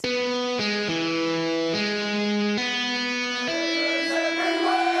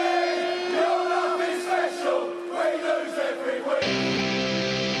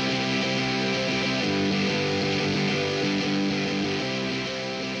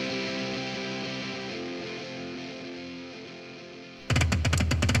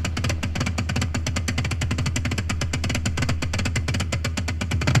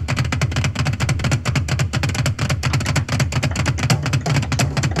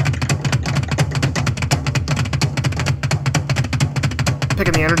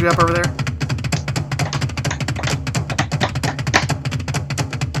the energy up over there?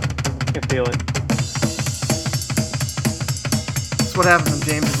 I can feel it. That's what happens when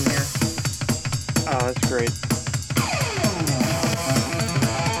James is in here. Oh, that's great.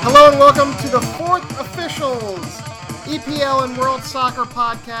 Hello and welcome to the Fourth Officials EPL and World Soccer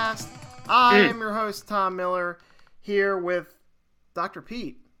Podcast. I am your host, Tom Miller, here with Dr.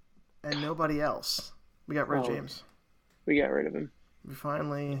 Pete and nobody else. We got rid of James. We got rid of him. We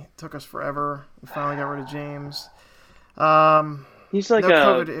finally, took us forever. We finally got rid of James. He's like no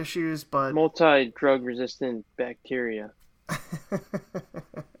COVID issues, but multi-drug resistant bacteria.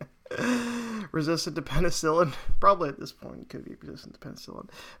 Resistant to penicillin. Probably at this point he could be resistant to penicillin.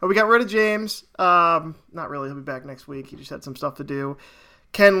 But we got rid of James. Not really. He'll be back next week. He just had some stuff to do.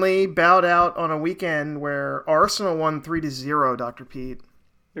 Kenley bowed out on a weekend where Arsenal won 3-0, Dr. Pete.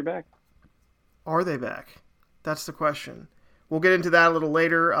 They're back. Are they back? That's the question. We'll get into that a little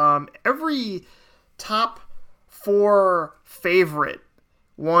later. Every top four favorite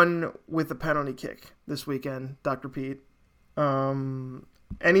won with a penalty kick this weekend, Dr. Pete.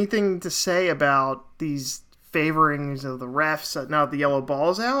 Anything to say about these favorings of the refs now that the yellow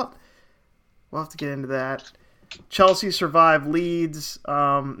ball's out? We'll have to get into that. Chelsea survived Leeds.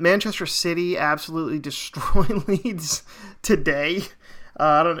 Manchester City absolutely destroyed Leeds today.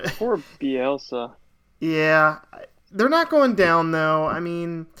 I don't know. Poor Bielsa. Yeah. They're not going down, though. I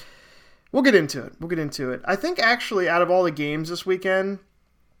mean, we'll get into it. I think, actually, out of all the games this weekend,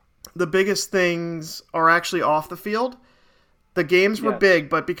 the biggest things are actually off the field. The games were big,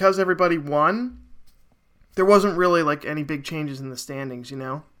 but because everybody won, there wasn't really like any big changes in the standings, you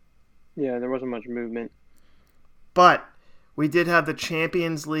know? Yeah, there wasn't much movement. But we did have the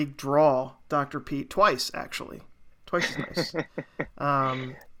Champions League draw, Dr. Pete, twice, actually. Twice as nice.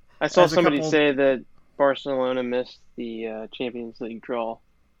 I saw somebody say that Barcelona missed the Champions League draw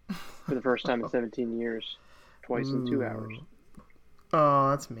for the first time in 17 years. Twice in 2 hours.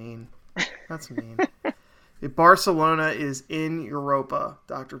 Oh, that's mean. That's mean. Barcelona is in Europa,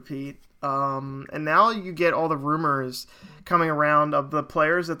 Dr. Pete. And now you get all the rumors coming around of the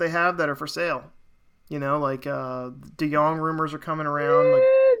players that they have that are for sale. You know, like De Jong rumors are coming around.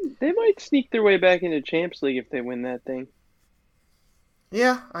 They might sneak their way back into Champions League if they win that thing.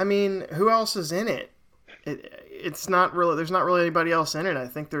 Yeah, I mean, who else is in it? It's not really. There's not really anybody else in it. I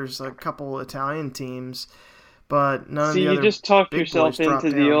think there's a couple Italian teams, but none of the other. See, you just talked big yourself boys dropped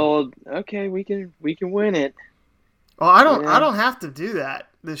into the down. old. Okay, we can win it. Well, I don't have to do that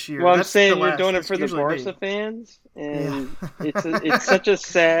this year. Well, I'm That's saying the you're last. doing it That's for the usually Barca me. fans, and it's such a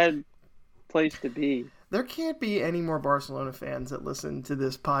sad place to be. There can't be any more Barcelona fans that listen to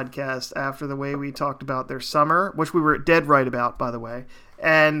this podcast after the way we talked about their summer, which we were dead right about, by the way,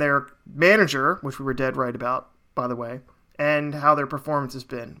 and their manager, which we were dead right about, by the way, and how their performance has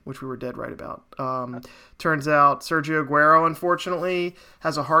been, which we were dead right about. Turns out Sergio Aguero, unfortunately,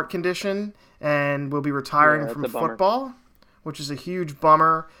 has a heart condition and will be retiring from football, which is a huge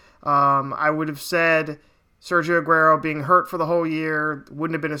bummer. I would have said Sergio Aguero being hurt for the whole year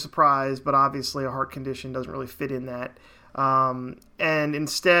wouldn't have been a surprise, but obviously a heart condition doesn't really fit in that. And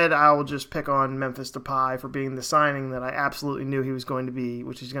instead, I will just pick on Memphis Depay for being the signing that I absolutely knew he was going to be,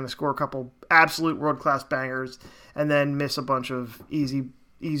 which is going to score a couple absolute world-class bangers and then miss a bunch of easy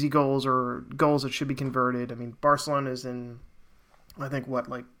goals or goals that should be converted. I mean, Barcelona is in, I think,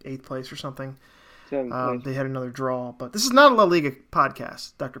 like 8th place or something. They had another draw, but this is not a La Liga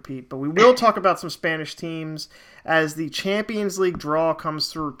podcast, Dr. Pete, but we will talk about some Spanish teams as the Champions League draw comes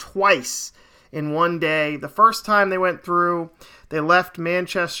through twice in one day. The first time they went through, they left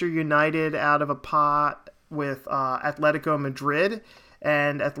Manchester United out of a pot with Atletico Madrid,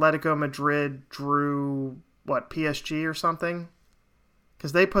 and Atletico Madrid drew, PSG or something?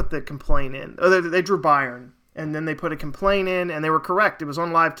 Because they put the complaint in. Oh, they drew Bayern. And then they put a complaint in, and they were correct. It was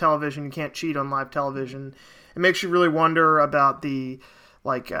on live television. You can't cheat on live television. It makes you really wonder about the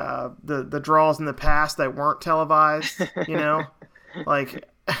draws in the past that weren't televised, you know?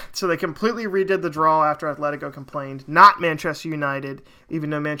 So they completely redid the draw after Atletico complained. Not Manchester United, even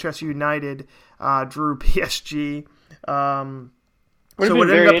though Manchester United drew PSG. Would have been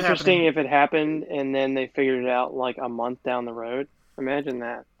very interesting if it happened, and then they figured it out like a month down the road. Imagine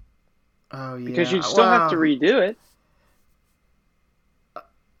that. Oh, yeah. Because you'd still have to redo it.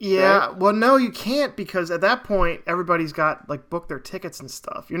 Yeah. Right? Well, no, you can't, because at that point, everybody's got, booked their tickets and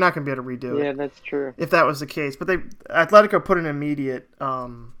stuff. You're not going to be able to redo it. Yeah, that's true. If that was the case. But Atletico put an immediate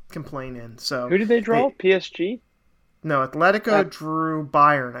complaint in. So who did they draw? PSG? No, Atletico drew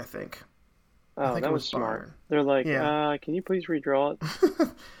Bayern, I think. Oh, that was smart. Bayern. They're like, can you please redraw it?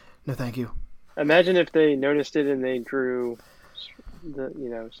 No, thank you. Imagine if they noticed it and they drew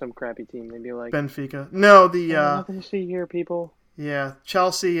some crappy team. They'd be like Benfica. No, nothing to see here, people. Yeah,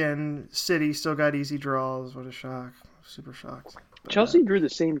 Chelsea and City still got easy draws. What a shock! Super shocked. But, Chelsea drew the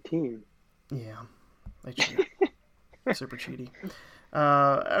same team. Yeah, they cheated. Super cheaty.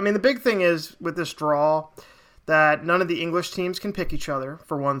 The big thing is with this draw that none of the English teams can pick each other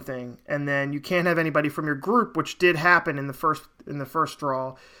for one thing, and then you can't have anybody from your group, which did happen in the first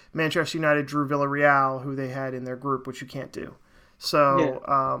draw. Manchester United drew Villarreal, who they had in their group, which you can't do.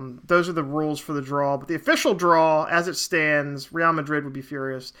 So those are the rules for the draw. But the official draw, as it stands, Real Madrid would be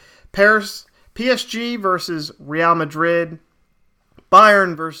furious. Paris, PSG versus Real Madrid.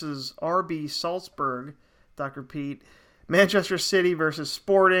 Bayern versus RB Salzburg, Dr. Pete. Manchester City versus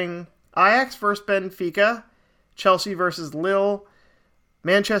Sporting. Ajax versus Benfica. Chelsea versus Lille.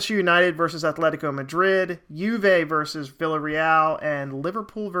 Manchester United versus Atletico Madrid. Juve versus Villarreal. And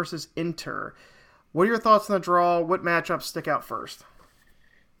Liverpool versus Inter. What are your thoughts on the draw? What matchups stick out first?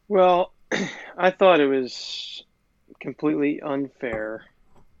 Well, I thought it was completely unfair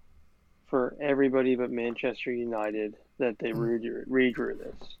for everybody but Manchester United that they redrew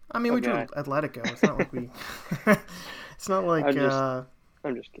this. I mean, we drew Atletico. It's not like we... It's not like... I'm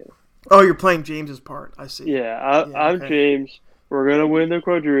just kidding. Oh, you're playing James's part. I see. Yeah, I'm James. We're going to win the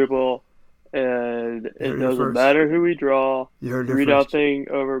quadruple, and it doesn't matter who we draw. 3-0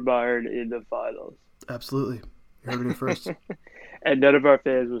 over Bayern in the finals. Absolutely. You heard it first. And none of our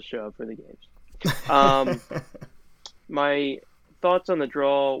fans will show up for the games. My thoughts on the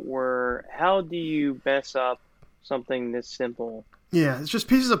draw were, how do you mess up something this simple? Yeah, it's just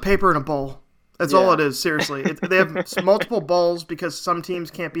pieces of paper in a bowl. That's all it is, seriously. They have multiple bowls because some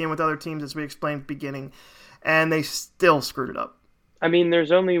teams can't be in with other teams, as we explained at the beginning, and they still screwed it up. I mean,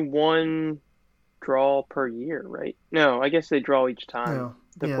 there's only one draw per year, right? No, I guess they draw each time. No.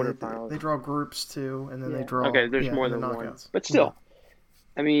 Quarterfinals. They draw groups too, and then they draw. Okay, there's more than one. But still,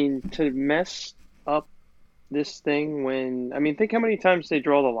 I mean, to mess up this thing think how many times they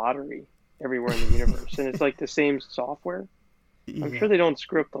draw the lottery everywhere in the universe, and it's like the same software. I'm sure they don't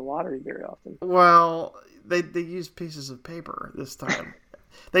screw up the lottery very often. Well, they use pieces of paper this time.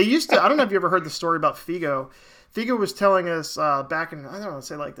 They used to. I don't know if you ever heard the story about Figo. Figo was telling us back in, I don't know,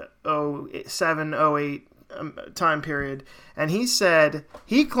 say like the 07, 08 time period, and he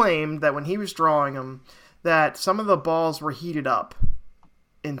claimed that when he was drawing them, that some of the balls were heated up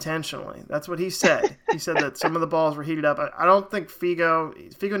intentionally. That's what he said. He said that some of the balls were heated up. I don't think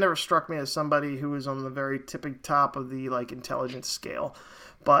Figo never struck me as somebody who was on the very tipping top of the intelligence scale.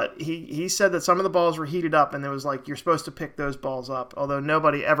 But he said that some of the balls were heated up, and it was like you're supposed to pick those balls up. Although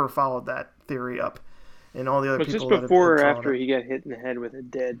nobody ever followed that theory up, and all the other people. Was this before or after he got hit in the head with a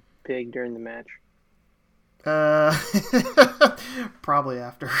dead pig during the match? Probably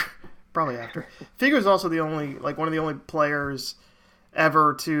after. Figo is also one of the only players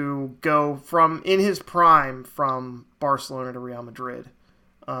ever to go in his prime from Barcelona to Real Madrid.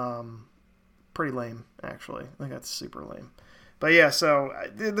 Pretty lame, actually. I think that's super lame. But yeah, so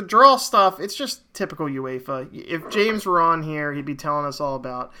the draw stuff, it's just typical UEFA. If James were on here, he'd be telling us all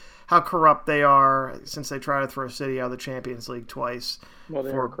about how corrupt they are since they try to throw City out of the Champions League twice. Well,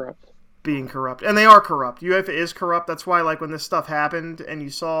 they are corrupt. Being corrupt. And they are corrupt. UEFA is corrupt. That's why, when this stuff happened and you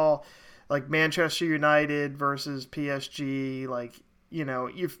saw, Manchester United versus PSG,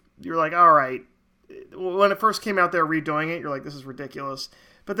 you're like, all right. When it first came out, they were redoing it. You're like, this is ridiculous.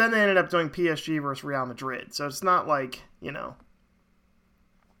 But then they ended up doing PSG versus Real Madrid. So it's not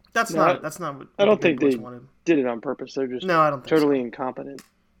that's not what I don't think they wanted. Did it on purpose. They're just I don't think totally incompetent.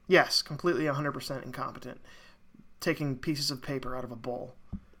 Yes, completely 100% incompetent. Taking pieces of paper out of a bowl.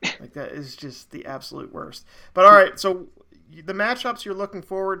 That is just the absolute worst. But all right, so the matchups you're looking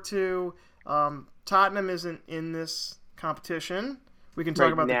forward to, Tottenham isn't in this competition. We can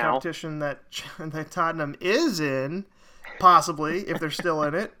talk about the competition that Tottenham is in, possibly, if they're still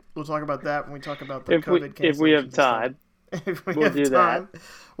in it. We'll talk about that when we talk about the COVID cancellations. If we have time. We'll do that.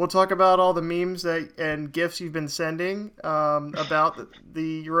 We'll talk about all the memes and GIFs you've been sending about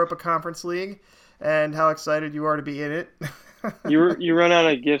the Europa Conference League and how excited you are to be in it. You run out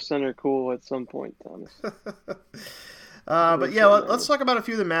of GIFs that are cool at some point, Thomas. But yeah, let's talk about a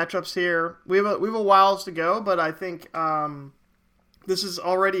few of the matchups here. We have a whiles to go, but I think this is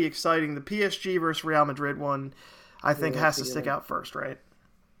already exciting. The PSG versus Real Madrid one, I think, has to stick out first, right?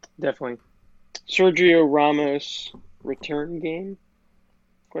 Definitely. Sergio Ramos return game?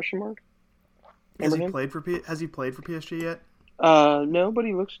 Question mark. Has he played for PSG yet? No, but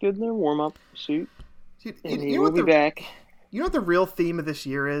he looks good in their warm up suit. He will be back. You know what the real theme of this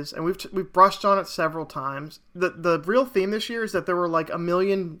year is, and we've brushed on it several times. The real theme this year is that there were 1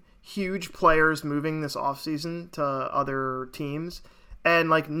 million huge players moving this offseason to other teams, and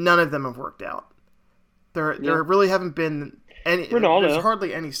like none of them have worked out. There really haven't been any. Ronaldo. There's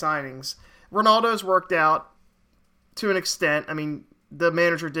hardly any signings. Ronaldo's worked out to an extent. I mean, the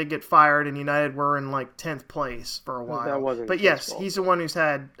manager did get fired, and United were in like 10th place for a while. That wasn't. But yes, he's the one who's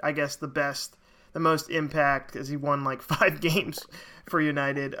had, I guess, the most impact, as he won like 5 games for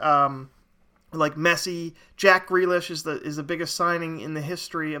United. Like Messi, Jack Grealish is the biggest signing in the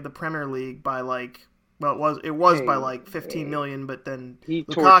history of the Premier League by like. Well, it was by like 15 million, but then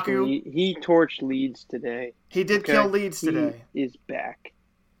Lukaku. He torched Leeds today. He did kill Leeds today. He is back.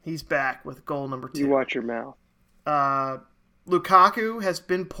 He's back with goal number 2. You watch your mouth. Lukaku has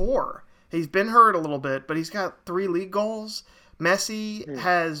been poor. He's been hurt a little bit, but he's got 3 league goals. Messi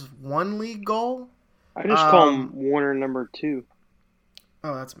has 1 league goal. I just call him Warner number 2.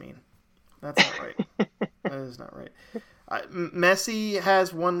 Oh, that's mean. That's not right. That is not right. Messi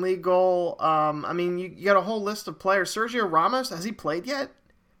has 1 league goal. I mean, you got a whole list of players. Sergio Ramos, has he played yet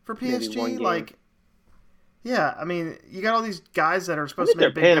for PSG? Like, yeah, I mean, you got all these guys that are supposed to make a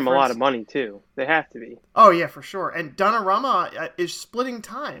big difference. They're paying him a lot of money, too. They have to be. Oh, yeah, for sure. And Donnarumma is splitting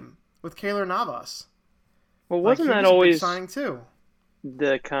time with Keylor Navas. Well, wasn't that always signing too?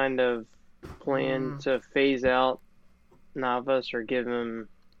 The kind of plan to phase out Navas or give him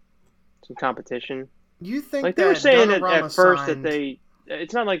some competition? You think like they were saying at first that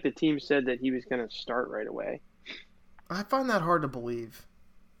it's not like the team said that he was going to start right away. I find that hard to believe.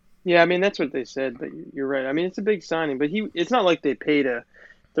 Yeah, I mean, that's what they said, but you're right. I mean, it's a big signing, but it's not like they paid a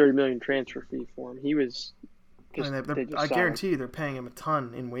 $30 million transfer fee for him. He was just, I guarantee you they're paying him a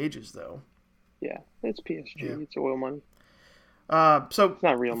ton in wages, though. Yeah, it's PSG. Yeah. It's oil money. So it's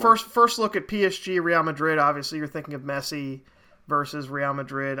not real money. First look at PSG, Real Madrid. Obviously, you're thinking of Messi versus Real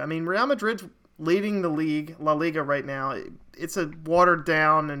Madrid. I mean, Real Madrid's leading the league, La Liga, right now. It's a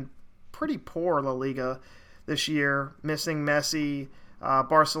watered-down and pretty poor La Liga this year, missing Messi.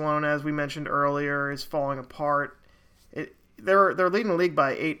 Barcelona, as we mentioned earlier, is falling apart. They're leading the league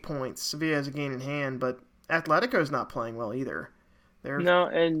by 8 points. Sevilla has a game in hand, but Atletico's not playing well either. No,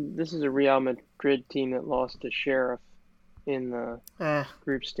 and this is a Real Madrid team that lost to Sheriff in the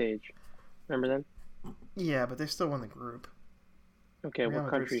group stage. Remember them? Yeah, but they still won the group. Okay, what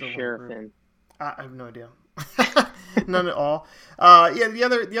country is Sheriff in? I have no idea. None at all.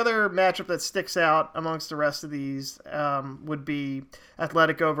 The other matchup that sticks out amongst the rest of these would be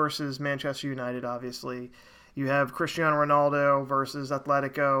Atletico versus Manchester United, obviously. You have Cristiano Ronaldo versus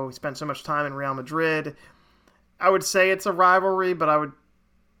Atletico. He spent so much time in Real Madrid. I would say it's a rivalry, but I would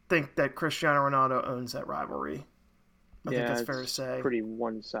think that Cristiano Ronaldo owns that rivalry. I think that's fair to say. Pretty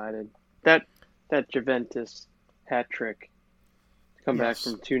one-sided. That Juventus hat trick to come back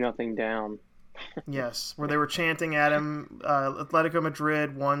from 2-0 down. Yes, where they were chanting at him. Atletico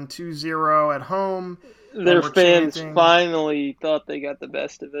Madrid won 2-0 at home. Their fans finally thought they got the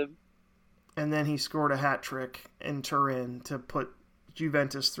best of him. And then he scored a hat trick in Turin to put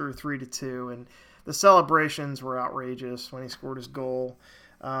Juventus through 3-2. And the celebrations were outrageous when he scored his goal.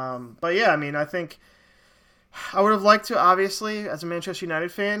 But yeah, I mean, I think I would have liked to, obviously, as a Manchester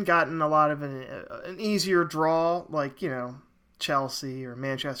United fan, gotten a lot of an easier draw, like, Chelsea or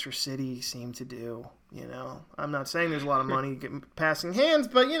Manchester City seem to do. I'm not saying there's a lot of money passing hands,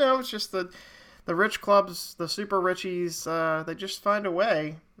 but it's just the rich clubs, the super richies, they just find a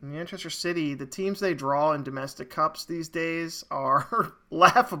way. Manchester City, the teams they draw in domestic cups these days are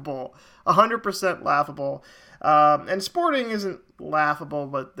laughable, 100% laughable. And Sporting isn't laughable,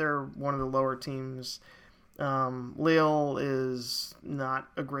 but they're one of the lower teams. Lille is not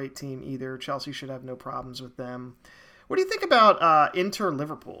a great team either. Chelsea should have no problems with them. What do you think about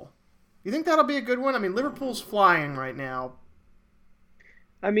Inter-Liverpool? You think that'll be a good one? I mean, Liverpool's flying right now.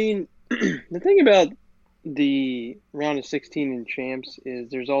 I mean, the thing about the round of 16 in champs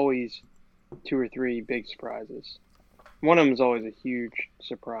is there's always 2 or 3 big surprises. One of them is always a huge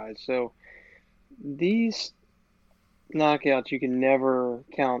surprise. So these knockouts, you can never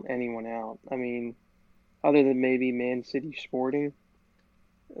count anyone out. I mean, other than maybe Man City Sporting,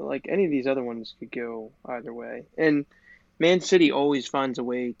 like any of these other ones could go either way. And Man City always finds a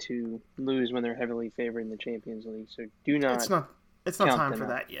way to lose when they're heavily favored in the Champions League. So do not. It's not time for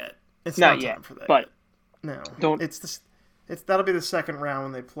that yet. It's not yet. Time for that. But no, don't. That'll be the second round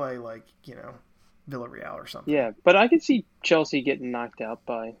when they play Villarreal or something. Yeah, but I could see Chelsea getting knocked out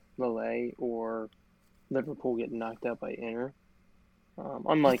by Lille or Liverpool getting knocked out by Inter.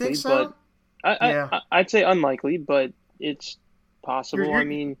 Unlikely, you think so? But I'd say unlikely, but it's possible.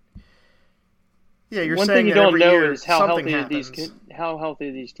 You're one saying thing you don't know is how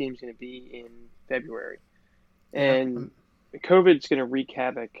healthy these teams going to be in February, and COVID's going to wreak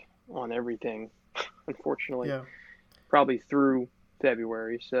havoc on everything, unfortunately. Yeah. Probably through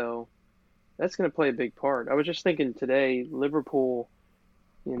February, so that's going to play a big part. I was just thinking today, Liverpool,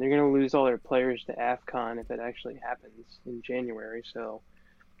 they're going to lose all their players to AFCON if it actually happens in January, so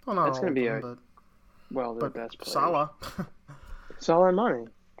Well, not that's all going of to be them, their but best players. Salah and Mane.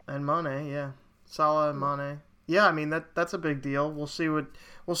 and Mane, yeah, Salah and Mane. Yeah, I mean that's a big deal. We'll see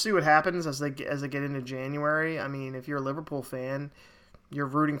what happens as they get into January. I mean, if you're a Liverpool fan, you're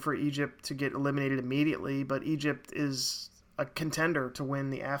rooting for Egypt to get eliminated immediately, but Egypt is a contender to win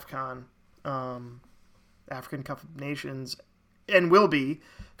the AFCON, African Cup of Nations, and will be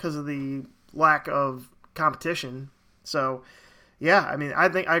because of the lack of competition. So, yeah, I mean, I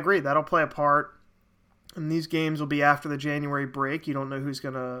agree that'll play a part. And these games will be after the January break. You don't know who's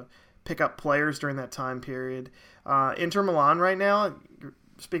going to pick up players during that time period. Inter Milan right now,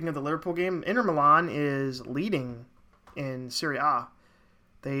 speaking of the Liverpool game, Inter Milan is leading in Serie A.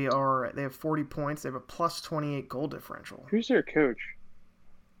 They have 40 points. They have a plus 28 goal differential. Who's their coach?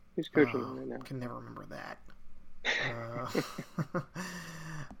 Who's coaching them right now? I can never remember that.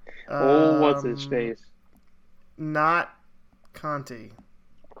 What's his face? Not Conte.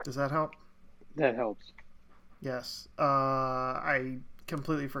 Does that help? That helps. Yes. I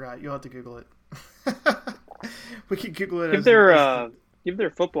completely forgot. You'll have to Google it. We can Google it. Give their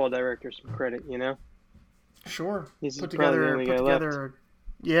football director some credit, Sure. He's put together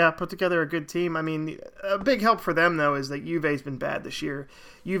a good team. I mean, a big help for them though is that Juve's been bad this year.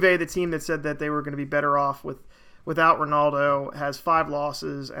 Juve, the team that said that they were going to be better off without Ronaldo, has 5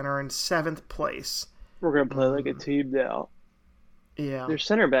 losses and are in 7th place. We're going to play like a team now. Yeah. Their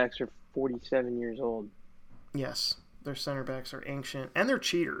center backs are 47 years old. Yes, their center backs are ancient and they're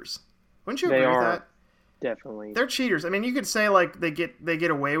cheaters. Wouldn't you agree with that? Definitely. They're cheaters. I mean, you could say like they get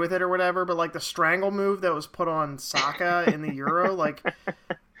away with it or whatever, but like the strangle move that was put on Saka in the Euro, like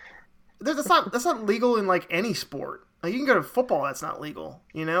that's not legal in like any sport. Like you can go to football, that's not legal.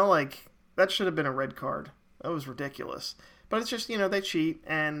 Like that should have been a red card. That was ridiculous. But it's just they cheat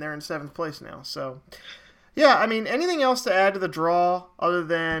and they're in 7th place now. So yeah, I mean, anything else to add to the draw other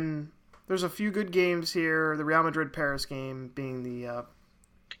than there's a few good games here. The Real Madrid Paris game being the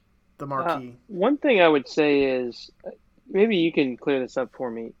marquee. One thing I would say is, maybe you can clear this up for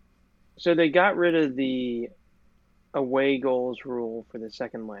me. So they got rid of the away goals rule for the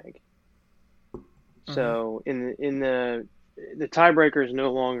second leg. Mm-hmm. So in the tiebreaker is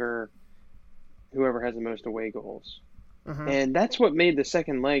no longer whoever has the most away goals. Mm-hmm. And that's what made the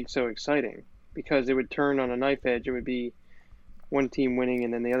second leg so exciting, because it would turn on a knife edge. It would be one team winning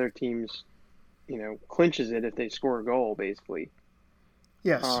and then the other team's, clinches it if they score a goal, basically.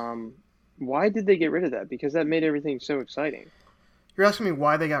 Yes. Why did they get rid of that? Because that made everything so exciting. You're asking me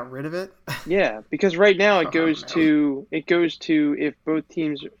why they got rid of it? Yeah, because right now it goes to if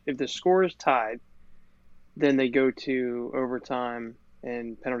the score is tied, then they go to overtime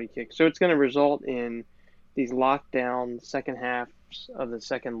and penalty kicks. So it's going to result in these lockdown second halves of the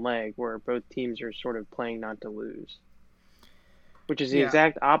second leg where both teams are sort of playing not to lose. Which is the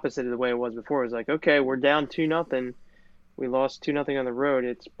exact opposite of the way it was before. It was like, okay, we're down 2-0. We lost 2-0 on the road.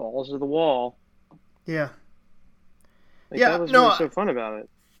 It's balls to the wall. Yeah. That was what's so fun about it.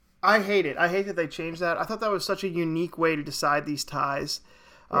 I hate it. I hate that they changed that. I thought that was such a unique way to decide these ties.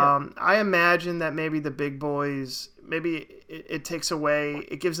 Yeah. I imagine that maybe the big boys, it takes away,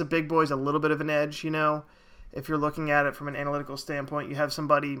 it gives the big boys a little bit of an edge, If you're looking at it from an analytical standpoint, you have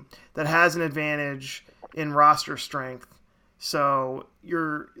somebody that has an advantage in roster strength. So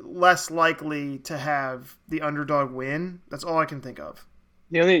you're less likely to have the underdog win. That's all I can think of.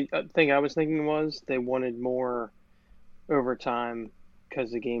 The only thing I was thinking was they wanted more overtime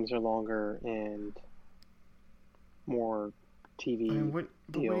because the games are longer and more TV deals. What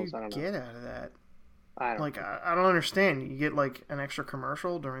do you get out of that? I don't know. I don't understand. You get like an extra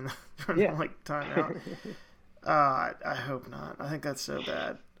commercial during the timeout. I hope not. I think that's so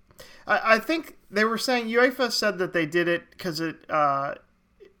bad. I think they were saying UEFA said that they did it because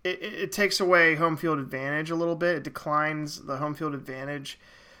it takes away home field advantage a little bit. It declines the home field advantage.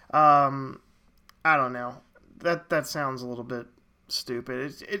 I don't know. That sounds a little bit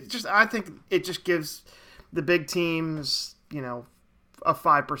stupid. I think it just gives the big teams, a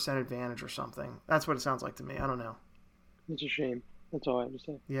 5% advantage or something. That's what it sounds like to me. I don't know. It's a shame. That's all I have to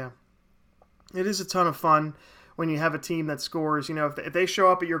say. Yeah. It is a ton of fun when you have a team that scores, if they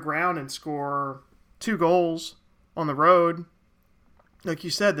show up at your ground and score 2 goals on the road, like you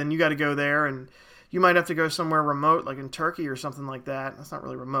said, then you got to go there, and you might have to go somewhere remote, like in Turkey or something like that. That's not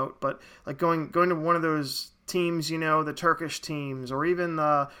really remote, but like going to one of those teams, the Turkish teams, or even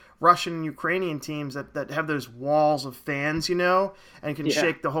the Russian and Ukrainian teams that have those walls of fans, and can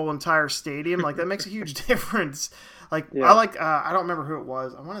shake the whole entire stadium. Like, that makes a huge difference. Like, I don't remember who it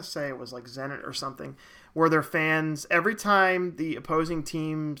was. I want to say it was like Zenit or something, where their fans, every time the opposing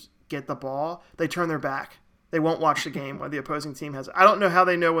teams get the ball, they turn their back. They won't watch the game when the opposing team has it. I don't know how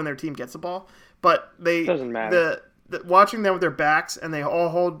they know when their team gets the ball, but doesn't matter. Watching them with their backs and they're all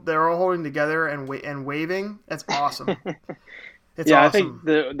holding together and waving. That's awesome. It's awesome. I think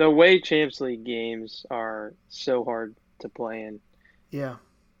the way Champions League games are so hard to play in. Yeah.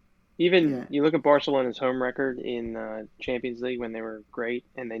 Even you look at Barcelona's home record in Champions League when they were great,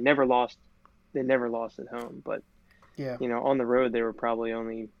 and they never lost. They never lost at home, but on the road they were probably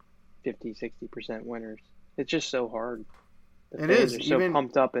only 50-60% winners. It's just so hard. The fans are so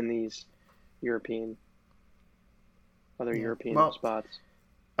pumped up in these European spots.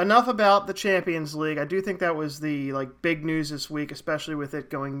 Enough about the Champions League. I do think that was the big news this week, especially with it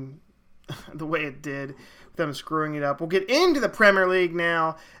going the way it did, with them screwing it up. We'll get into the Premier League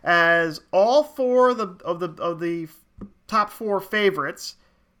now, as all four of the top four favorites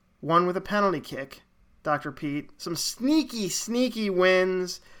won with a penalty kick. Dr. Pete, some sneaky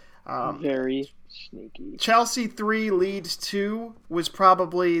wins. Very sneaky. Chelsea 3, Leeds 2 was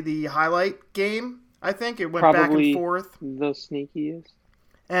probably the highlight game. I think it went back and forth. The sneakiest.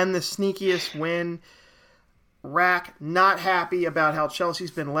 And the sneakiest win. Rack not happy about how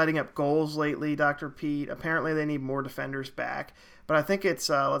Chelsea's been letting up goals lately, Dr. Pete. Apparently they need more defenders back. But I think it's,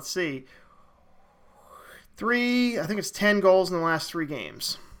 let's see, I think it's 10 goals in the last 3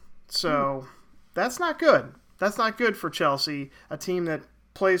 games. So that's not good. That's not good for Chelsea, a team that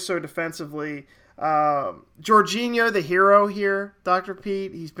plays so defensively. Jorginho, the hero here, Dr.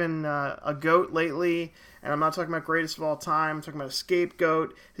 Pete. He's been a goat lately, and I'm not talking about greatest of all time. I'm talking about a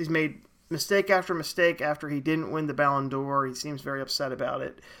scapegoat. He's made mistake after mistake after he didn't win the Ballon d'Or. He seems very upset about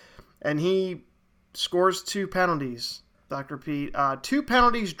it. And he scores 2 penalties, Dr. Pete. 2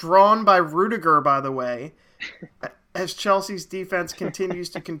 penalties drawn by Rudiger, by the way, as Chelsea's defense continues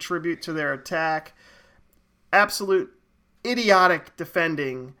to contribute to their attack. Absolute idiotic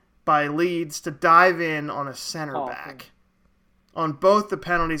defending by Leeds to dive in on a center back on both the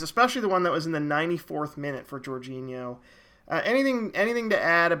penalties, especially the one that was in the 94th minute for Jorginho. Anything to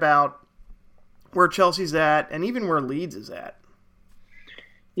add about where Chelsea's at and even where Leeds is at?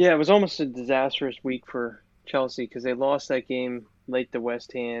 Yeah, it was almost a disastrous week for Chelsea because they lost that game late to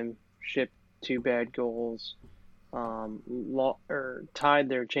West Ham, shipped 2 bad goals, tied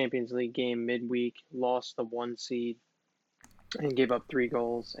their Champions League game midweek, lost the 1 seed, and gave up 3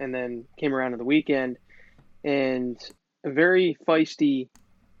 goals, and then came around to the weekend, and a very feisty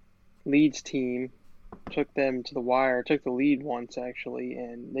Leeds team took them to the wire, took the lead once actually,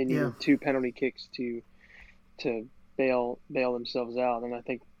 and they needed 2 penalty kicks to bail themselves out. And I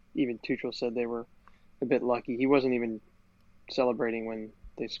think even Tuchel said they were a bit lucky. He wasn't even celebrating when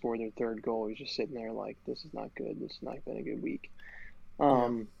they scored their 3rd goal. He was just sitting there like, this is not good. This has not been a good week.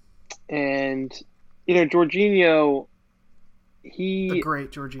 And Jorginho. The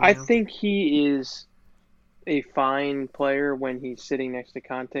great Jorginho. I think he is a fine player when he's sitting next to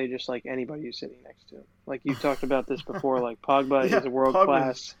Conte, just like anybody who's sitting next to him. Like you talked about this before, like Pogba is a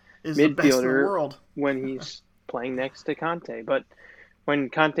world-class midfielder when he's playing next to Conte. But when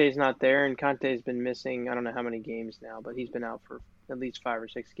Conte's not there, and Conte's been missing, I don't know how many games now, but he's been out for at least 5 or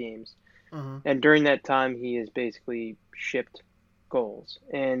 6 games. Mm-hmm. And during that time, he has basically shipped goals.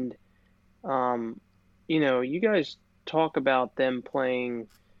 And, you guys talk about them playing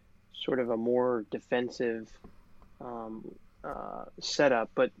sort of a more defensive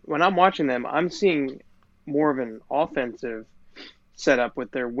setup, but when I'm watching them, I'm seeing more of an offensive setup with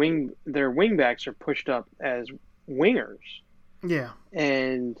their wing backs are pushed up as wingers. Yeah,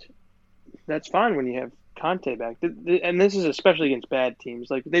 and that's fine when you have Conte back. And this is especially against bad teams.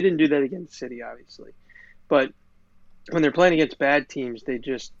 Like they didn't do that against City, obviously, but when they're playing against bad teams, they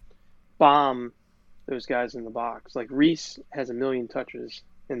just bomb those guys in the box. Like Reece has 1 million touches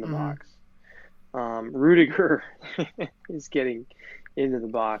in the box. Rudiger is getting into the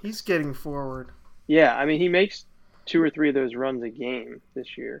box. He's getting forward. Yeah, I mean he makes 2 or 3 of those runs a game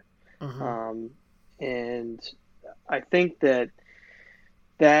this year. And I think that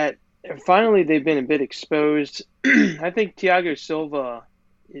finally they've been a bit exposed. I think Thiago Silva,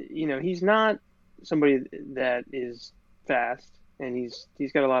 he's not somebody that is fast, and he's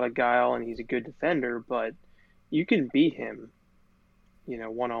got a lot of guile, and he's a good defender, but you can beat him,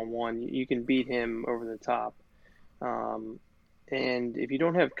 one-on-one. You can beat him over the top. And if you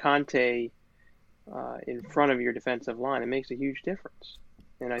don't have Conte in front of your defensive line, it makes a huge difference.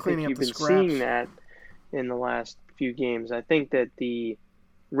 And I think you've been seeing that in the last few games. I think that the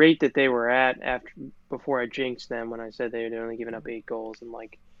rate that they were at before I jinxed them when I said they had only given up 8 goals in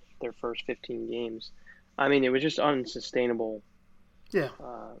like their first 15 games. I mean, it was just unsustainable. Yeah.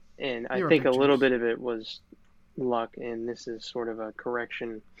 And I think a little bit of it was luck, and this is sort of a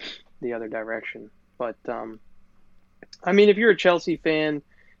correction the other direction. But, I mean, if you're a Chelsea fan,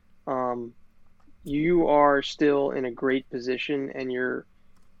 you are still in a great position, and your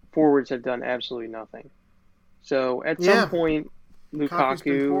forwards have done absolutely nothing. So at some point,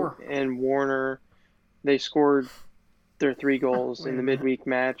 Lukaku and Warner, they scored their 3 goals in the midweek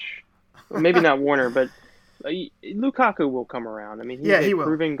match. Well, maybe not Warner, but Lukaku will come around. I mean, he's a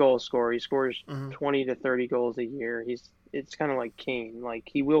proven goal scorer. He scores 20 to 30 goals a year. It's kind of like Kane. Like,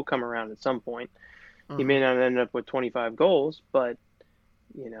 he will come around at some point. He may not end up with 25 goals, but,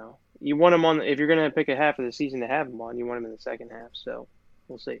 you know, you want him on. If you're going to pick a half of the season to have him on, you want him in the second half. So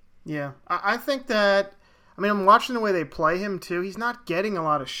we'll see. Yeah, I think that. I mean, I'm watching the way they play him too. He's not getting a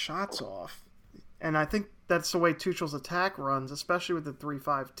lot of shots off, and I think that's the way Tuchel's attack runs, especially with the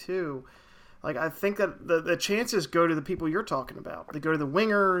 3-5-2. Like, I think that the chances go to the people you're talking about. They go to the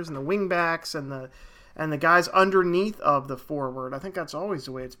wingers and the wingbacks and the guys underneath of the forward. I think that's always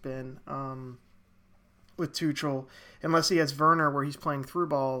the way it's been with Tuchel, unless he has Werner where he's playing through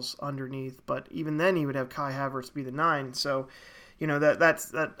balls underneath. But even then, he would have Kai Havertz be the 9. So, you know,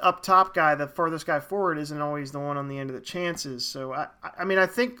 that up top guy, the farthest guy forward, isn't always the one on the end of the chances. So, I mean, I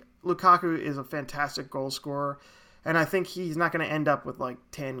think Lukaku is a fantastic goal scorer. And I think he's not going to end up with like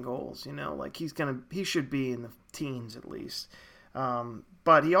 10 goals, you know, like he should be in the teens at least.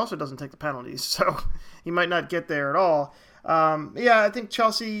 But he also doesn't take the penalties, so he might not get there at all. Yeah, I think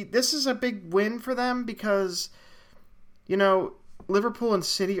Chelsea, this is a big win for them because, you know, Liverpool and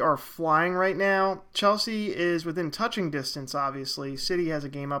City are flying right now. Chelsea is within touching distance, obviously. City has a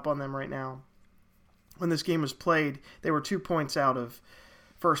game up on them right now. When this game was played, they were 2 points out of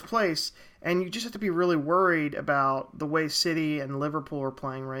first place, and you just have to be really worried about the way City and Liverpool are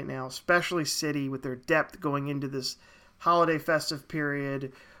playing right now, especially City with their depth going into this holiday festive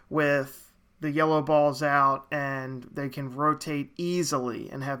period with the yellow balls out, and they can rotate easily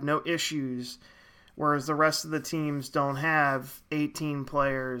and have no issues, whereas the rest of the teams don't have 18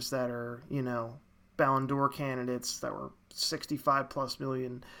 players that are, you know, Ballon d'Or candidates that were 65 plus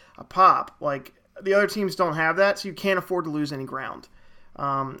million a pop. Like, the other teams don't have that, so you can't afford to lose any ground.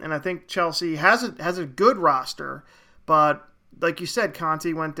 And I think Chelsea has a good roster, but like you said,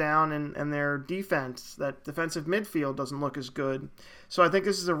 Conte went down and their defense, that defensive midfield doesn't look as good. So I think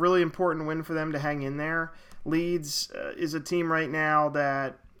this is a really important win for them to hang in there. Leeds is a team right now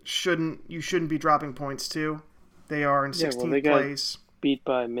that you shouldn't be dropping points to. They are in 16th place. Beat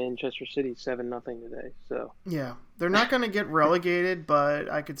by Manchester City 7-0 today. So yeah, they're not going to get relegated,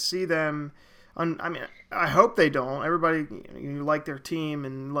 but I could see them. I mean, I hope they don't. Everybody, you like their team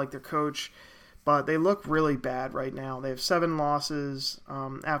and like their coach, but they look really bad right now. They have 7 losses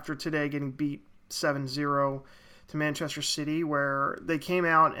after today getting beat 7-0 to Manchester City, where they came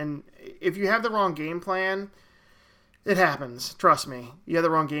out, and if you have the wrong game plan, it happens. Trust me. You have the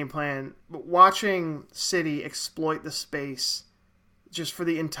wrong game plan. But watching City exploit the space just for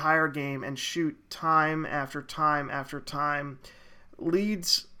the entire game and shoot time after time after time,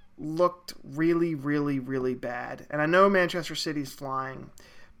 Leeds looked really, really, really bad. And I know Manchester City's flying,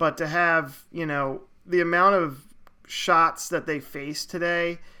 but to have, you know, the amount of shots that they faced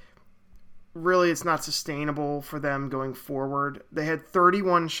today, really it's not sustainable for them going forward. They had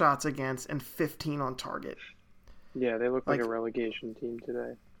 31 shots against and 15 on target. Yeah, they look like a relegation team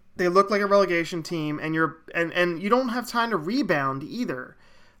today. They look like a relegation team, and you don't have time to rebound either.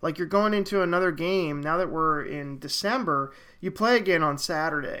 Like, you're going into another game, now that we're in December, you play again on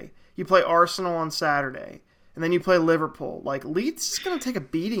Saturday. You play Arsenal on Saturday. And then you play Liverpool. Like, Leeds is going to take a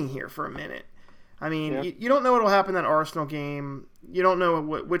beating here for a minute. I mean, you don't know what will happen in that Arsenal game. You don't know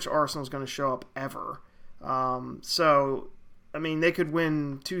which Arsenal is going to show up ever. So, I mean, they could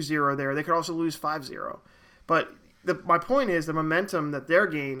win 2-0 there. They could also lose 5-0. But my point is the momentum that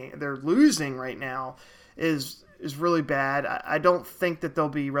they're losing right now is really bad. I don't think that they'll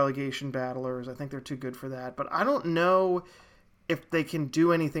be relegation battlers. I think they're too good for that. But I don't know if they can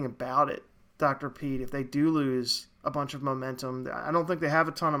do anything about it, Dr. Pete, if they do lose a bunch of momentum. I don't think they have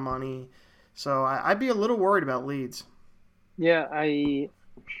a ton of money. So I'd be a little worried about Leeds. Yeah, it's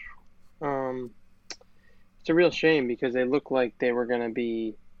a real shame because they look like they were going to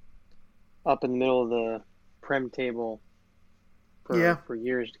be up in the middle of the Prem table for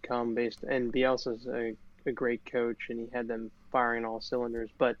years to come. And Bielsa's a great coach, and he had them firing all cylinders.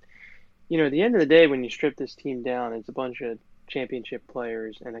 But, you know, at the end of the day, when you strip this team down, it's a bunch of championship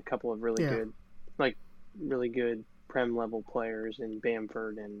players and a couple of really good. Like, really good Prem level players in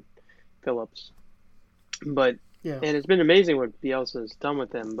Bamford and Phillips. But Yeah. and it's been amazing what Bielsa's done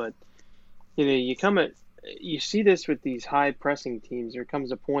with them. But you see this with these high pressing teams. There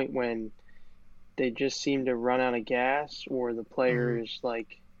comes a point when they just seem to run out of gas, or the players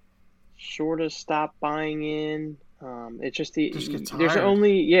like sort of stop buying in. It's just get tired.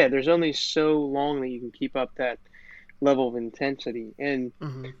 there's only so long that you can keep up that level of intensity. And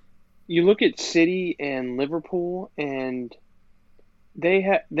you look at City and Liverpool, and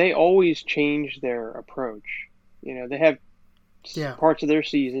they always change their approach. They have parts of their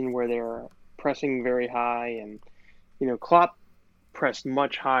season where they're pressing very high, and Klopp pressed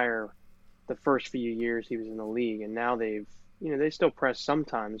much higher the first few years he was in the league, and now they still press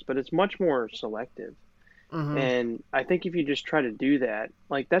sometimes, but it's much more selective. And I think if you just try to do that,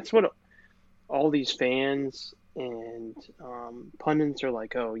 like that's what all these fans and pundits are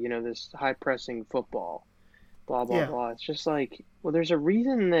like, oh, this high pressing football, blah blah blah. It's just like, well, there's a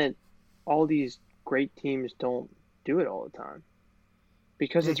reason that all these great teams don't do it all the time,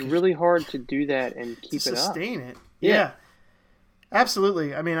 because it's really hard to do that and keep it up. Sustain it. Yeah.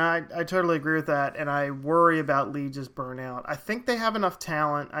 Absolutely. I mean, I totally agree with that, and I worry about Leeds' burnout. I think they have enough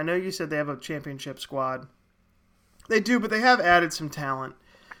talent. I know you said they have a championship squad. They do, but they have added some talent.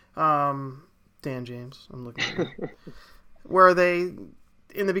 Dan James, I'm looking at you. Where they,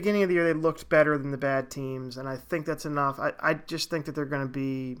 in the beginning of the year, they looked better than the bad teams, and I think that's enough. I just think that they're going to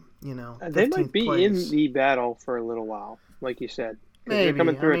be, they might be place. in the battle for a little while, like you said. Maybe. They're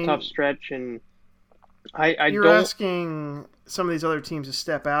coming through a tough stretch, and you're asking some of these other teams to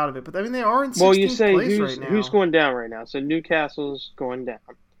step out of it, but I mean they are in 16th place right now. Who's going down right now? So Newcastle's going down.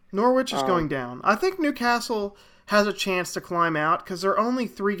 Norwich is going down. I think Newcastle has a chance to climb out because they're only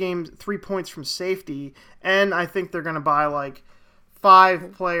 3 points from safety, and I think they're going to buy like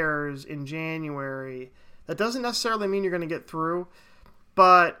 5 players in January. That doesn't necessarily mean you're going to get through,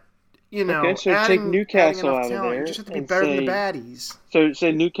 but okay, so take Newcastle out of there. You just have to be better than the baddies. So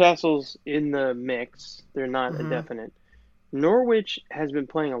say Newcastle's in the mix. They're not a definite. Norwich has been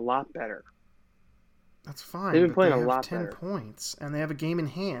playing a lot better. That's fine. They've been playing a lot 10 better. points, and they have a game in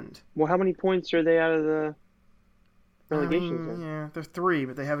hand. Well, how many points are they out of the relegation zone? Yeah, they're 3,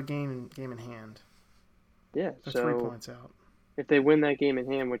 but they have a game in hand. Yeah, they're so 3 points out. If they win that game in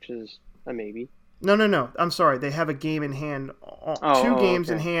hand, which is a maybe. No. I'm sorry. They have a game in hand. 2 games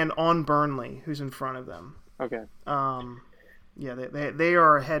in hand on Burnley, who's in front of them. Okay. Yeah, they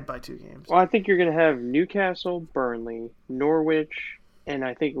are ahead by 2 games. Well, I think you're going to have Newcastle, Burnley, Norwich, and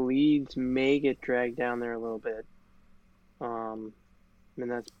I think Leeds may get dragged down there a little bit. And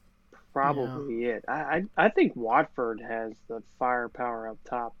that's probably it. I think Watford has the firepower up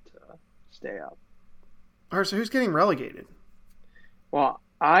top to stay up. All right, so who's getting relegated? Well,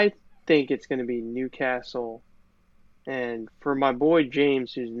 I think it's going to be Newcastle, and for my boy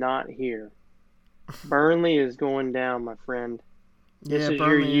James, who's not here, Burnley is going down, my friend. This is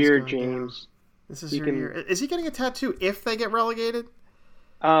your year, James. This is your year. Is he getting a tattoo if they get relegated?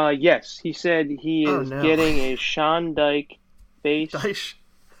 Yes, he said he is getting a Sean Dyche face.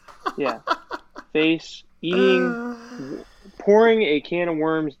 Yeah, face pouring a can of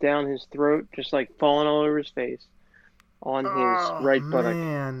worms down his throat, just like falling all over his face on his right buttock.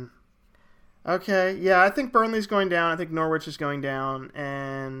 Man. Okay, yeah, I think Burnley's going down. I think Norwich is going down,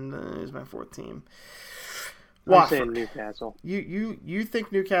 and is my 4th team. Watford. I'm saying Newcastle. You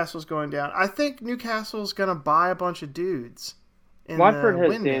think Newcastle's going down? I think Newcastle's going to buy a bunch of dudes. Watford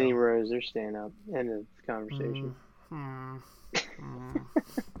has Danny Rose. They're staying up. End of conversation.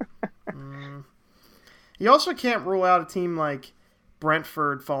 You also can't rule out a team like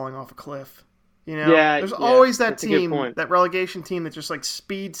Brentford falling off a cliff. There's always that team, that relegation team that just like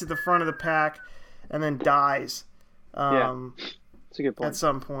speeds to the front of the pack and then dies. It's a good point. At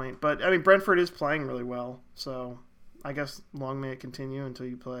some point. But I mean, Brentford is playing really well, so I guess long may it continue until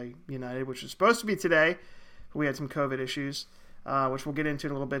you play United, which is supposed to be today. But we had some COVID issues, which we'll get into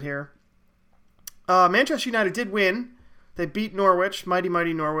in a little bit here. Manchester United did win. They beat Norwich, mighty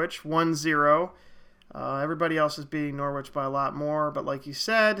Norwich, 1-0. Everybody else is beating Norwich by a lot more, but like you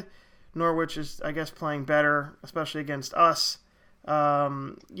said, Norwich is, I guess, playing better, especially against us.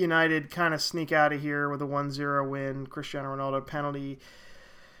 United kind of sneak out of here with a 1-0 win. Cristiano Ronaldo penalty.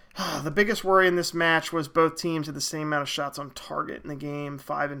 The biggest worry in this match was both teams had the same amount of shots on target in the game,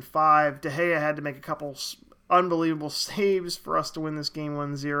 5-5. De Gea had to make a couple unbelievable saves for us to win this game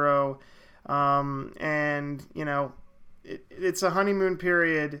 1-0. And, it's a honeymoon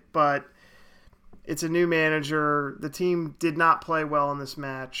period, but it's a new manager. The team did not play well in this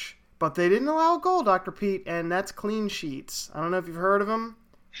match. But they didn't allow a goal, Dr. Pete, and that's clean sheets. I don't know if you've heard of them,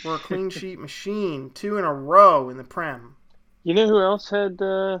 We're a clean sheet machine. 2 in a row in the Prem. You know who else had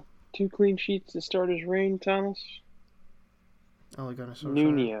 2 clean sheets to start his reign, Thomas? Ole Gunnar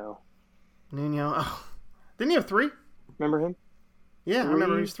Solskjaer. Nuno. Oh. Didn't he have 3? Remember him? Yeah, 3? I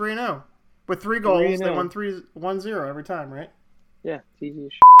remember he was 3-0. With 3 goals, they won 1-0 every time, right? Yeah, it's easy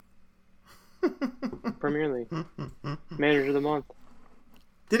as Premier League. Manager of the month.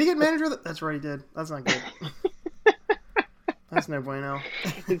 Did he get manager of the... That's right, he did. That's not good. That's no bueno.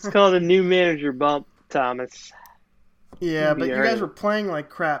 It's called a new manager bump, Thomas. Yeah, but you guys were playing like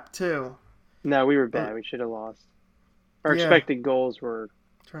crap, too. No, we were bad. We should have lost. Our expected goals were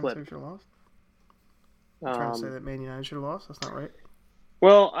Trying to say we should have lost? Trying to say that Man United should have lost? That's not right.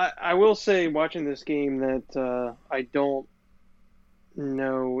 Well, I will say, watching this game, that I don't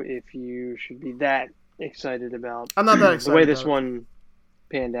know if you should be that excited about I'm not that excited the way this one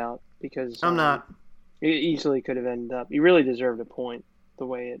panned out, because I'm not. It easily could have ended up. You really deserved a point the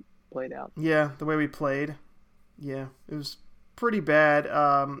way it played out. Yeah, the way we played. Yeah, it was pretty bad.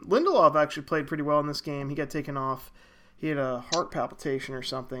 Lindelof actually played pretty well in this game. He got taken off. He had a heart palpitation or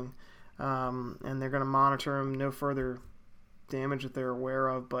something, and they're going to monitor him. No further damage that they're aware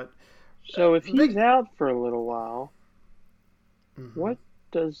of. But so if he's out for a little while, what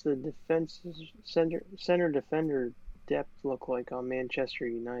does the center defender depth look like on Manchester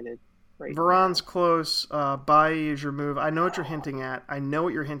United? Right Varane's close. Bailly is your move. I know what you're hinting at.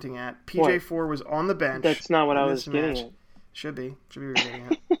 PJ4 was on the bench. That's not what I was getting at. Should be what you're getting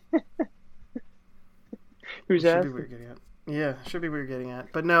at. Who's that? Should be what you're getting at. Yeah, should be what you're getting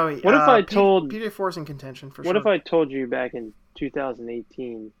at. But no. What if I told PJ4's in contention for sure? What if I told you back in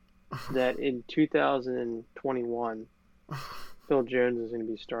 2018 that in 2021 Phil Jones is going to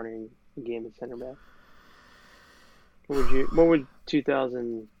be starting a game at center back? What would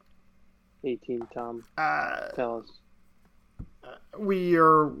 2018 Tom tell us? We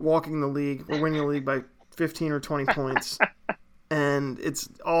are walking the league. We're winning the league by 15 or 20 points. And it's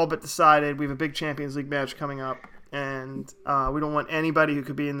all but decided. We have a big Champions League match coming up. And we don't want anybody who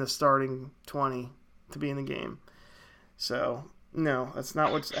could be in the starting 20 to be in the game. So, no, that's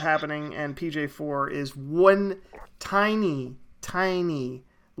not what's happening. And PJ4 is one tiny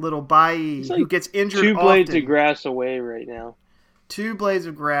little Bailly who gets injured 2 blades of grass away right now. 2 blades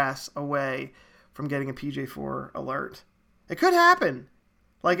of grass away from getting a PJ4 alert. It could happen.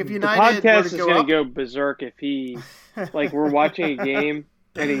 Like if United the podcast is going to go berserk if he, like we're watching a game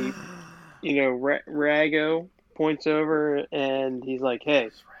and he, Rago points over and he's like,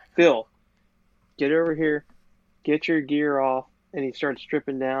 "Hey, Phil, get over here, get your gear off," and he starts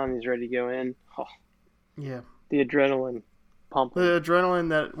stripping down. He's ready to go in. Oh, yeah, the adrenaline pumping. The adrenaline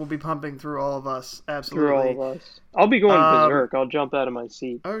that will be pumping through all of us. Absolutely, through all of us. I'll be going berserk. I'll jump out of my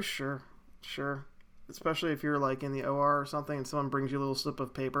seat. Oh, sure. Especially if you're like in the OR or something and someone brings you a little slip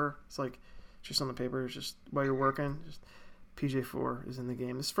of paper. It's like just on the paper. It's just while you're working. Just PJ4 is in the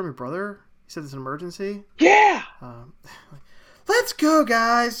game. This is from your brother? He said it's an emergency? Yeah! Let's go,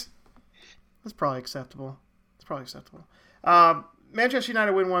 guys! That's probably acceptable. Manchester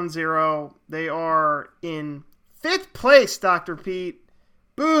United win 1-0. They are in 5th place, Dr. Pete.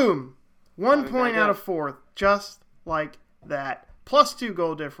 Boom! 1 point out of 4th. Just like that. +2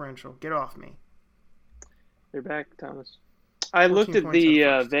 goal differential. Get off me. They're back, Thomas. I looked at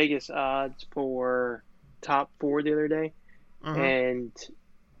the Vegas odds for top 4 the other day, and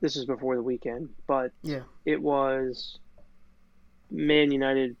this is before the weekend, but it was Man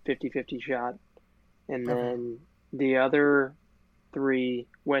United 50-50 shot, and then the other 3,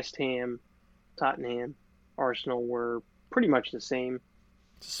 West Ham, Tottenham, Arsenal, were pretty much the same,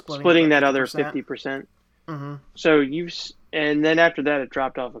 splitting that other 50%. So and then after that it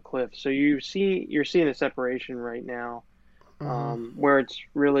dropped off a cliff. So you're seeing a separation right now, where it's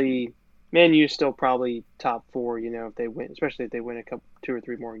really Man U still probably top 4. If they win, especially if they win 2 or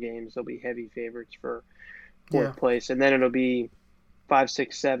 3 more games, they'll be heavy favorites for 4th place, and then it'll be 5,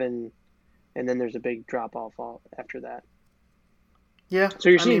 6, 7, and then there's a big drop off after that. Yeah, so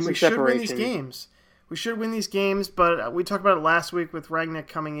you're seeing some separation. We should win these games, but we talked about it last week with Rangnick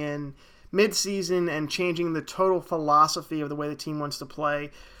coming in mid-season and changing the total philosophy of the way the team wants to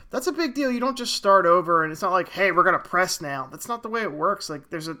play. That's a big deal. You don't just start over, and it's not like, hey, we're going to press now. That's not the way it works. Like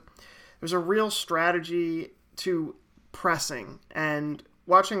there's a real strategy to pressing, and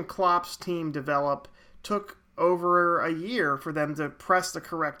watching Klopp's team develop took over a year for them to press the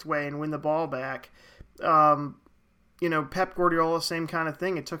correct way and win the ball back. Pep Guardiola, same kind of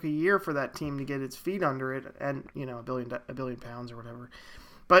thing. It took a year for that team to get its feet under it, and a billion pounds or whatever.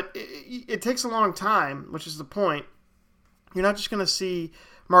 But it takes a long time, which is the point. You're not just going to see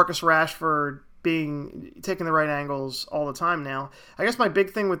Marcus Rashford taking the right angles all the time now. I guess my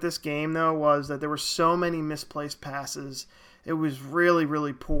big thing with this game, though, was that there were so many misplaced passes. It was really,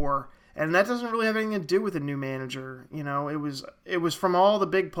 really poor. And that doesn't really have anything to do with a new manager. It was from all the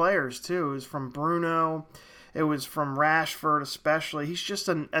big players, too. It was from Bruno. It was from Rashford especially. He's just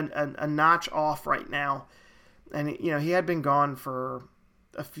a notch off right now. And, he had been gone for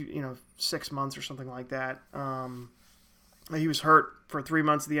a few, 6 months or something like that. He was hurt for 3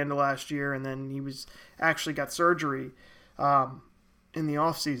 months at the end of last year, and then he actually got surgery in the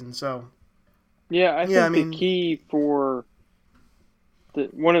off season. So, I think the key for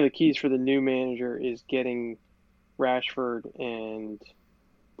one of the keys for the new manager is getting Rashford and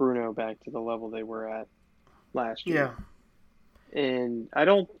Bruno back to the level they were at last year. Yeah. And I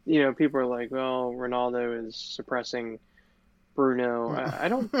don't, people are like, well, Ronaldo is suppressing Bruno. I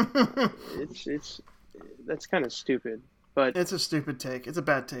don't. It's that's kind of stupid. But it's a stupid take. It's a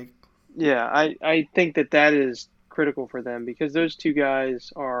bad take. Yeah, I think that is critical for them because those two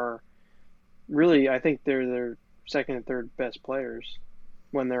guys are really, I think they're their second and third best players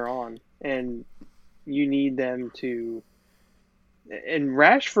when they're on. And you need them to... And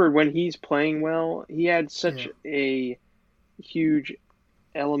Rashford, when he's playing well, he had such a huge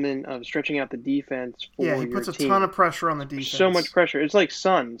element of stretching out the defense for your team. Yeah, he puts a ton of pressure on the defense. So much pressure. It's like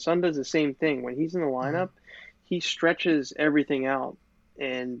Son. Son does the same thing. When he's in the lineup, he stretches everything out,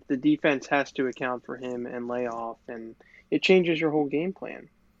 and the defense has to account for him and lay off, and it changes your whole game plan.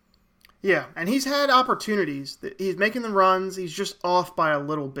 Yeah, and he's had opportunities. He's making the runs. He's just off by a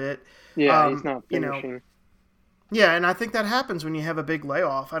little bit. Yeah, he's not finishing. Yeah, and I think that happens when you have a big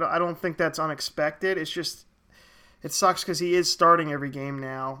layoff. I don't think that's unexpected. It's just it sucks because he is starting every game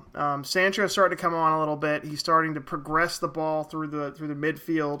now. Sancho's starting to come on a little bit. He's starting to progress the ball through the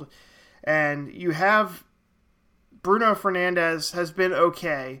midfield, and you have Bruno Fernandes has been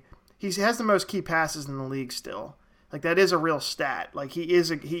okay. He has the most key passes in the league still. Like that is a real stat. Like he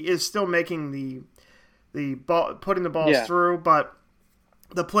is still making the ball, putting the balls through, but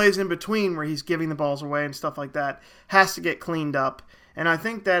the plays in between where he's giving the balls away and stuff like that has to get cleaned up. And I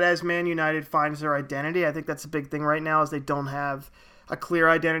think that as Man United finds their identity, I think that's a big thing right now is they don't have a clear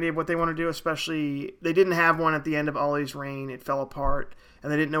identity of what they want to do, especially they didn't have one at the end of Ollie's reign. It fell apart, and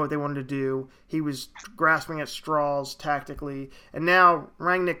they didn't know what they wanted to do. He was grasping at straws tactically, and now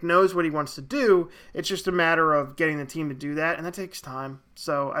Rangnick knows what he wants to do. It's just a matter of getting the team to do that, and that takes time.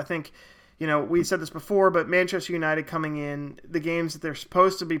 So I think, we said this before, but Manchester United coming in, the games that they're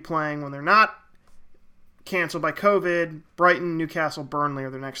supposed to be playing when they're not canceled by COVID, Brighton, Newcastle, Burnley are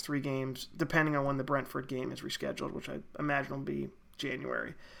their next 3 games, depending on when the Brentford game is rescheduled, which I imagine will be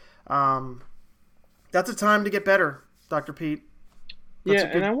January. That's a time to get better, Dr. Pete.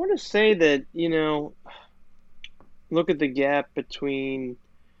 And I want to say that, look at the gap between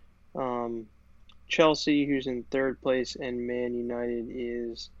Chelsea, who's in third place, and Man United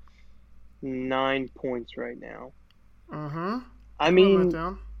is 9 points right now. Mm-hmm. I mean,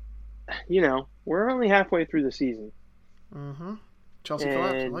 we're only halfway through the season. Mm-hmm. Chelsea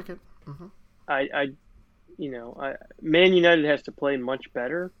collapsed. I like it. Mm-hmm. Man United has to play much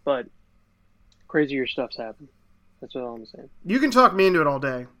better, but crazier stuff's happened. That's all I'm saying. You can talk me into it all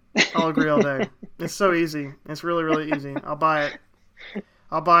day. I'll agree all day. It's so easy. It's really, really easy. I'll buy it.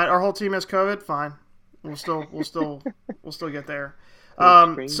 Our whole team has COVID. Fine. We'll still get there.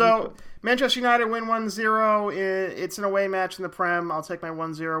 So Manchester United win 1-0. It's an away match in the Prem. I'll take my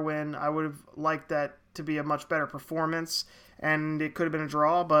 1-0 win. I would have liked that to be a much better performance, and it could have been a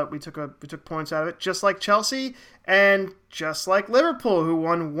draw, but we took points out of it, just like Chelsea and just like Liverpool, who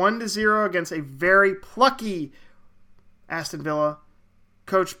won 1-0 against a very plucky Aston Villa,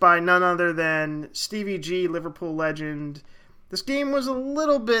 coached by none other than Stevie G, Liverpool legend. This game was a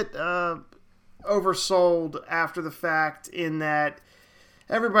little bit oversold after the fact in that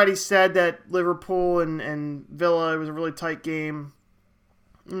everybody said that Liverpool and Villa, it was a really tight game.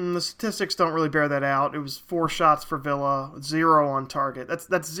 The statistics don't really bear that out. It was 4 shots for Villa, 0 on target.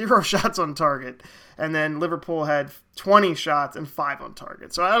 That's 0 shots on target. And then Liverpool had 20 shots and 5 on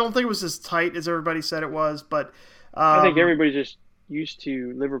target. So I don't think it was as tight as everybody said it was. But I think everybody's just used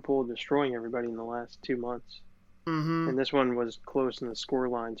to Liverpool destroying everybody in the last 2 months. Mm-hmm. And this one was close in the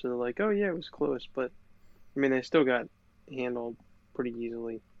scoreline. So they're like, oh, yeah, it was close. But, I mean, they still got handled pretty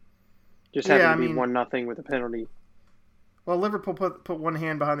easily. Just happened to be 1-0 with a penalty. Well, Liverpool put one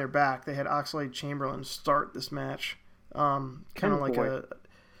hand behind their back. They had Oxlade-Chamberlain start this match, kind of like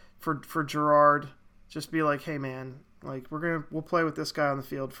for Gerrard, just be like, hey man, like we'll play with this guy on the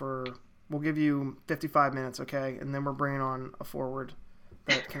field we'll give you 55 minutes, okay, and then we're bringing on a forward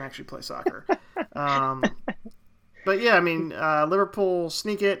that can actually play soccer. But yeah, I mean, Liverpool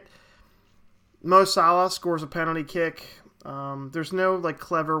sneak it. Mo Salah scores a penalty kick. There's no like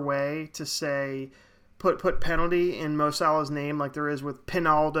clever way to say put penalty in Mo Salah's name like there is with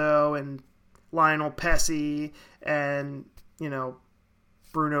Pinaldo and Lionel Messi and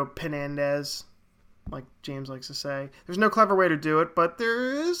Bruno Fernandes, like James likes to say. There's no clever way to do it, but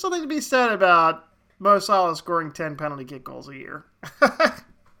there is something to be said about Mo Salah scoring 10 penalty kick goals a year.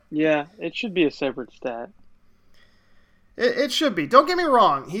 Yeah, it should be a separate stat. It should be. Don't get me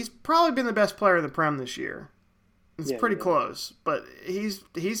wrong. He's probably been the best player in the Prem this year. It's pretty close, but he's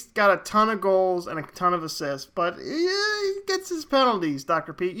got a ton of goals and a ton of assists, but he gets his penalties,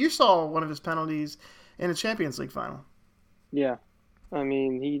 Dr. Pete. You saw one of his penalties in a Champions League final. Yeah. I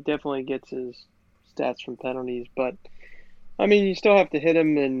mean, he definitely gets his stats from penalties, but, I mean, you still have to hit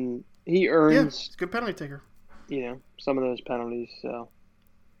him, and he earns... Yeah, he's a good penalty taker. Some of those penalties, so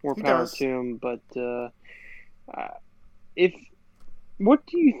more He power does. to him, but what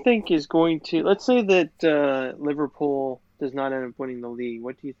do you think is going to... Let's say that Liverpool does not end up winning the league.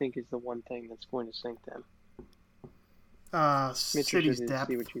 What do you think is the one thing that's going to sink them? City's depth.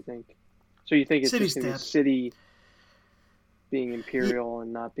 See what you think. So you think it's City's just going to be depth. City being imperial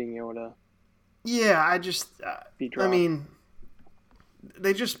and not being able to Yeah, I just... be dropped? I mean,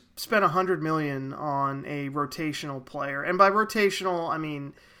 they just spent $100 million on a rotational player. And by rotational, I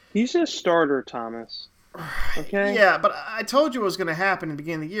mean... He's a starter, Thomas. Okay? Yeah, but I told you what was going to happen at the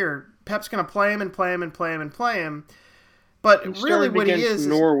beginning of the year. Pep's going to play him and play him and play him and play him. But He really started what he against is...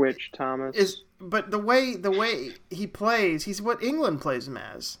 Norwich, Thomas. But the way he plays, he's what England plays him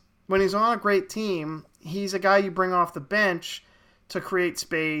as. When he's on a great team, he's a guy you bring off the bench to create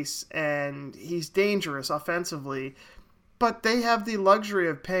space, and he's dangerous offensively. But they have the luxury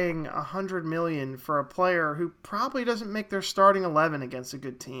of paying $100 million for a player who probably doesn't make their starting 11 against a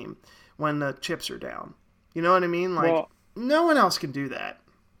good team when the chips are down. You know what I mean? Like, no one else can do that.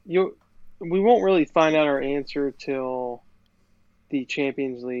 We won't really find out our answer till the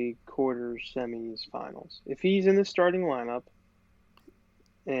Champions League quarters, semis, finals. If he's in the starting lineup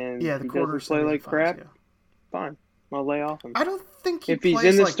and he doesn't play like crap, fine. I'll lay off him. I don't think if he's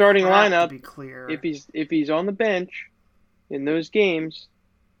in the starting lineup, to be clear. if he's on the bench in those games,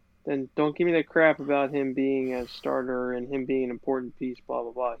 then don't give me that crap about him being a starter and him being an important piece, blah,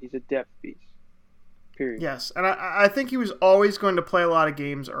 blah, blah. He's a depth piece. Period. Yes, and I think he was always going to play a lot of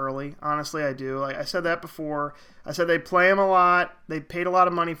games early. Honestly, I do. Like I said that before. I said they play him a lot. They paid a lot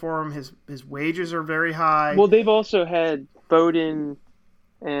of money for him. His wages are very high. Well, they've also had Foden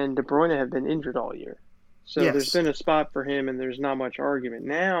and De Bruyne have been injured all year. So there's been a spot for him, and there's not much argument.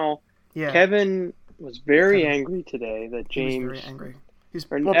 Now, Kevin was very angry today that James... He was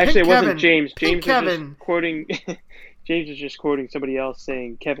very angry. Actually, it wasn't James. James was just quoting... James is just quoting somebody else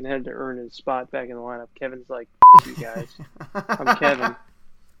saying Kevin had to earn his spot back in the lineup. Kevin's like, you guys. I'm Kevin.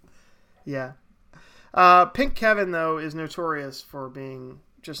 Yeah. Pink Kevin, though, is notorious for being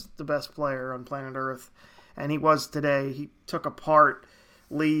just the best player on planet Earth. And he was today. He took apart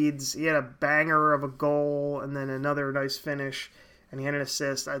Leeds. He had a banger of a goal and then another nice finish. And he had an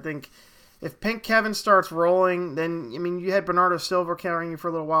assist. I think if Pink Kevin starts rolling, then, I mean, you had Bernardo Silva carrying you for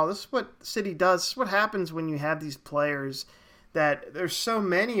a little while. This is what City does. This is what happens when you have these players that there's so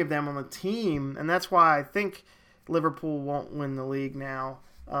many of them on the team. And that's why I think Liverpool won't win the league now.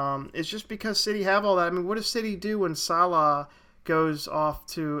 It's just because City have all that. I mean, what does City do when Salah goes off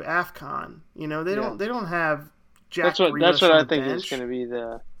to AFCON? You know, they don't have Jack Grealish That's what I on the think bench. is going to be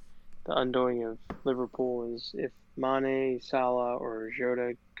the undoing of Liverpool is if Mane, Salah, or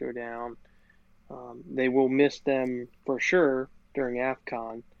Jota go down. They will miss them for sure during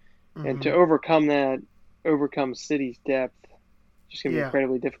AFCON. Mm-hmm. And to overcome City's depth, it's just going to be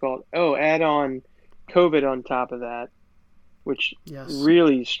incredibly difficult. Oh, add on COVID on top of that, which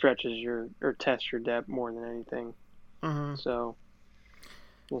really stretches or tests your depth more than anything. Mm-hmm. So,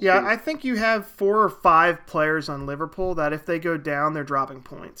 we'll see. I think you have 4 or 5 players on Liverpool that if they go down, they're dropping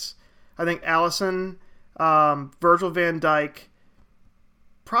points. I think Alisson, Virgil van Dijk,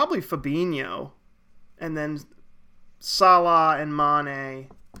 probably Fabinho, and then Salah and Mane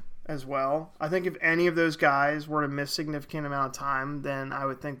as well. I think if any of those guys were to miss a significant amount of time, then I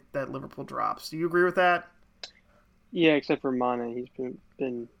would think that Liverpool drops. Do you agree with that? Yeah, except for Mane. He's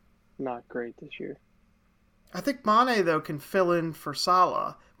been not great this year. I think Mane, though, can fill in for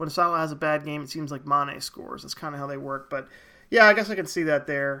Salah. When Salah has a bad game, it seems like Mane scores. That's kind of how they work. But, yeah, I guess I can see that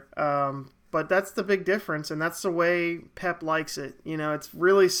there. But that's the big difference, and that's the way Pep likes it. You know, it's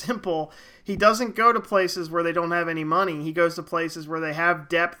really simple. He doesn't go to places where they don't have any money. He goes to places where they have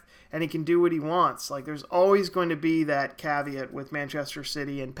depth and he can do what he wants. Like, there's always going to be that caveat with Manchester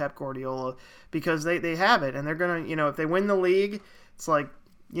City and Pep Guardiola because they have it, and they're going to, you know, if they win the league, it's like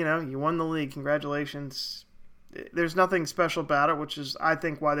you won the league. Congratulations. There's nothing special about it, which is, I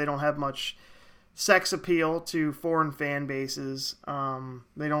think, why they don't have much sex appeal to foreign fan bases.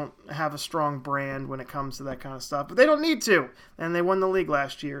 They don't have a strong brand when it comes to that kind of stuff, but they don't need to, and they won the league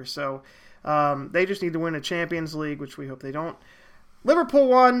last year, so they just need to win a Champions League, which we hope they don't. Liverpool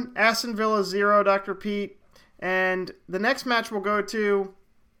 1, Aston Villa 0, Dr. Pete, and the next match we'll go to,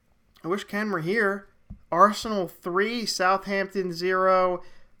 I wish Ken were here, Arsenal 3, Southampton 0.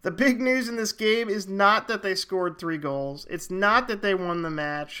 The big news in this game is not that they scored 3 goals. It's not that they won the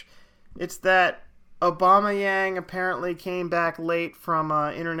match. It's that Aubameyang apparently came back late from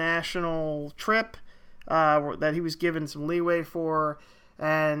an international trip that he was given some leeway for,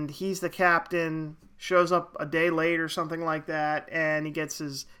 and he's the captain, shows up a day late or something like that, and he gets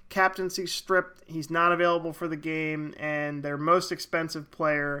his captaincy stripped. He's not available for the game, and their most expensive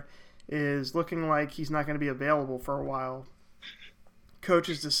player is looking like he's not going to be available for a while.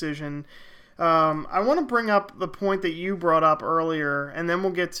 Coach's decision. I want to bring up the point that you brought up earlier, and then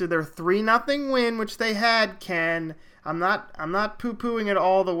we'll get to their 3-0 win, which they had, Ken. I'm not poo-pooing it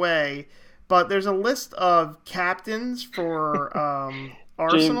all the way, but there's a list of captains for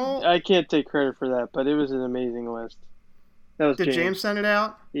Arsenal. James, I can't take credit for that, but it was an amazing list. That was Did James send it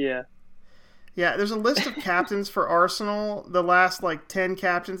out? Yeah. Yeah, there's a list of captains for Arsenal, the last 10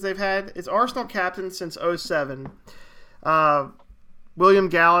 captains they've had. It's Arsenal captains since 2007. William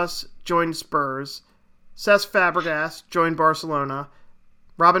Gallas joined Spurs. Cesc Fabregas joined Barcelona.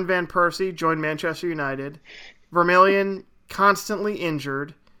 Robin van Persie joined Manchester United. Vermeulen constantly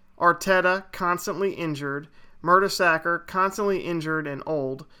injured. Arteta constantly injured. Mertesacker constantly injured and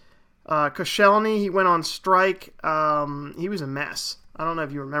old. Koscielny, he went on strike. He was a mess. I don't know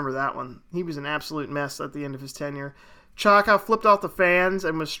if you remember that one. He was an absolute mess at the end of his tenure. Xhaka flipped off the fans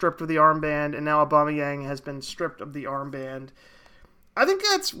and was stripped of the armband, and now Aubameyang has been stripped of the armband. I think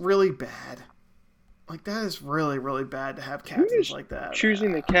that's really bad. That is really, really bad to have captains like that.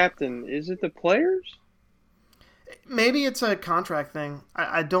 Choosing the captain, is it the players? Maybe it's a contract thing.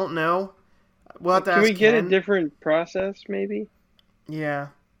 I don't know. We'll have to ask Can we get Ken. A different process, maybe? Yeah.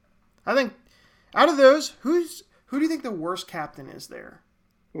 I think, out of those, who do you think the worst captain is there?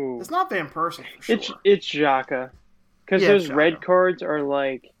 Ooh. It's not Van Persie, for sure. It's Xhaka. Because those Xhaka. Red cards are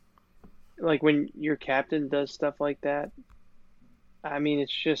like when your captain does stuff like that. I mean,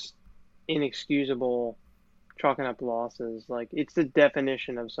 it's just inexcusable, chalking up losses. It's the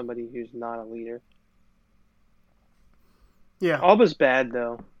definition of somebody who's not a leader. Yeah. Alba's bad,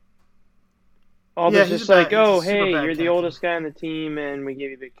 though. Alba's just hey, you're the oldest guy on the team, and we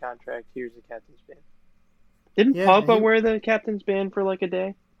gave you a big contract. Here's the captain's band. Didn't Pogba wear the captain's band for a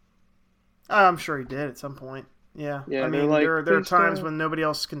day? I'm sure he did at some point. Yeah. I mean, there are times when nobody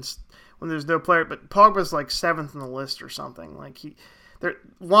else can... when there's no player, but Pogba's 7th on the list or something.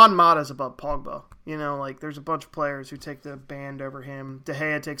 Juan Mata's above Pogba. There's a bunch of players who take the band over him. De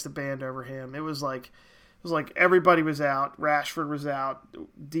Gea takes the band over him. It was like everybody was out. Rashford was out.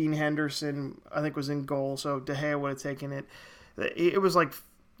 Dean Henderson, I think, was in goal, so De Gea would have taken it. It was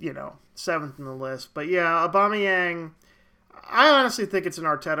 7th on the list. But yeah, Aubameyang, I honestly think it's an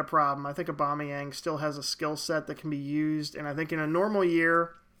Arteta problem. I think Aubameyang still has a skill set that can be used, and I think in a normal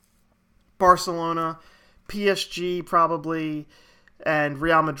year, Barcelona, PSG probably, and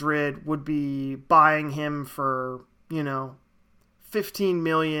Real Madrid would be buying him for, $15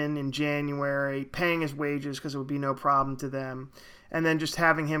 million in January, paying his wages because it would be no problem to them, and then just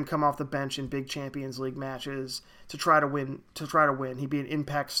having him come off the bench in big Champions League matches to try to win. He'd be an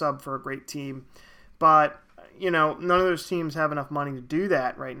impact sub for a great team. But, none of those teams have enough money to do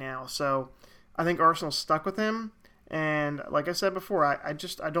that right now. So I think Arsenal's stuck with him. And like I said before, I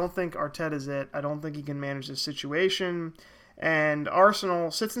don't think Arteta's it. I don't think he can manage this situation. And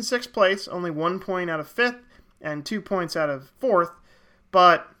Arsenal sits in 6th place, only 1 point out of 5th and 2 points out of 4th.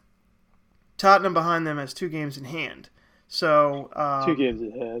 But Tottenham behind them has 2 games in hand. So 2 games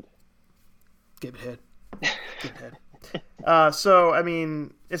ahead. Give it head. So I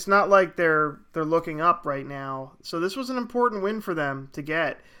mean, it's not like they're looking up right now. So this was an important win for them to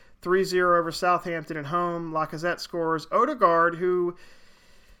get. 3-0 over Southampton at home. Lacazette scores. Odegaard, who,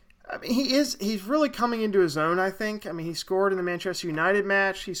 I mean, he's really coming into his own, I think. I mean, he scored in the Manchester United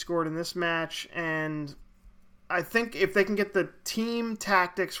match. He scored in this match. And I think if they can get the team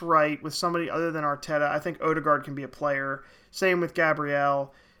tactics right with somebody other than Arteta, I think Odegaard can be a player. Same with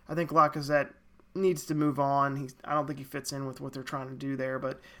Gabriel. I think Lacazette needs to move on. I don't think he fits in with what they're trying to do there.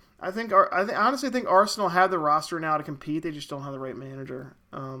 But I honestly think Arsenal have the roster now to compete. They just don't have the right manager.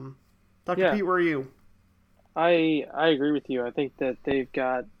 Dr. Pete, where are you? I agree with you. I think that they've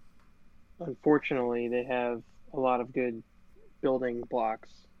got, unfortunately, they have a lot of good building blocks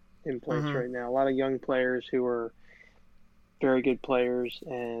in place Mm-hmm. right now. A lot of young players who are very good players,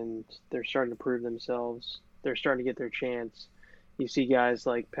 and they're starting to prove themselves. They're starting to get their chance. You see guys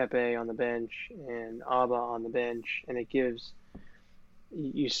like Pepe on the bench and Abba on the bench, and it gives.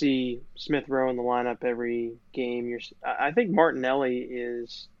 You see Smith Rowe in the lineup every game. I think Martinelli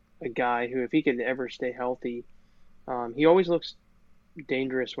is a guy who, if he can ever stay healthy, he always looks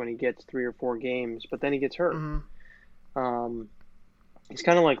dangerous when he gets 3 or 4 games, but then he gets hurt. Mm-hmm. Um, he's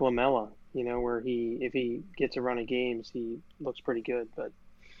kind of like Lamella, where if he gets a run of games, he looks pretty good, but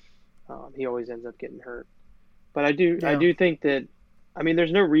he always ends up getting hurt. But I Yeah. do think that, I mean,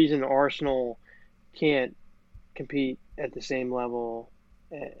 there's no reason Arsenal can't compete at the same level,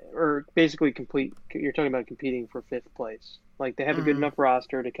 or basically complete. You're talking about competing for 5th place. Like, they have a good Mm-hmm. enough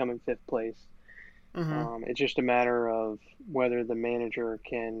roster to come in 5th place. Mm-hmm. It's just a matter of whether the manager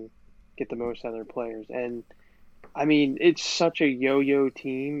can get the most out of their players. And I mean, it's such a yo-yo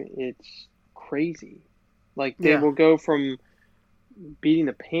team. It's crazy. Like, they Yeah. will go from beating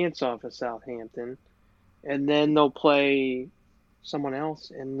the pants off of Southampton, and then they'll play someone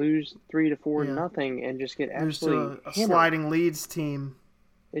else and lose 3 to 4 Yeah. nothing and just get Lose to absolutely a hammered. sliding Leeds team.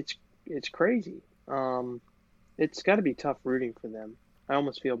 It's it's crazy. It's got to be tough rooting for them. I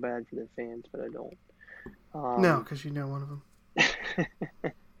almost feel bad for their fans, but I don't. No, Um, because you know one of them.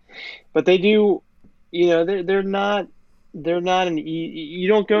 but they do, they're not you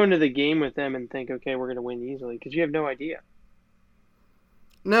don't go into the game with them and think, okay, we're going to win easily, because you have no idea.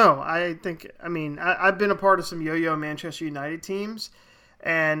 No, I mean, I've been a part of some yo-yo Manchester United teams,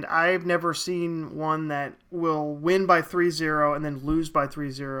 and I've never seen one that will win by 3-0 and then lose by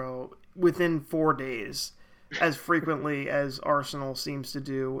 3-0 within 4 days as frequently as Arsenal seems to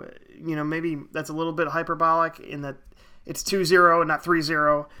do. Maybe that's a little bit hyperbolic in that it's 2-0 and not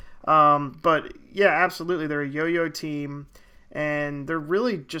 3-0. But yeah, absolutely. They're a yo-yo team, and they're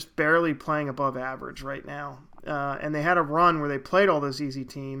really just barely playing above average right now. And they had a run where they played all those easy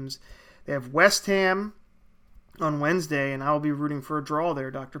teams. They have West Ham on Wednesday, and I'll be rooting for a draw there,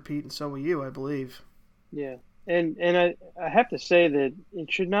 Dr. Pete, and so will you, I believe. Yeah. And I have to say that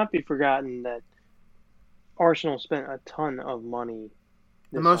it should not be forgotten that Arsenal spent a ton of money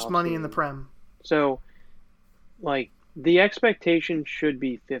The this most money in the offseason. Prem. So, like, the expectation should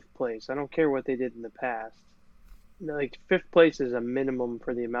be 5th place. I don't care what they did in the past. Like, 5th place is a minimum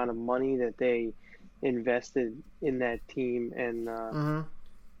for the amount of money that they invested in that team and Mm-hmm.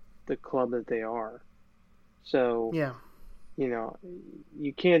 the club that they are. So, Yeah.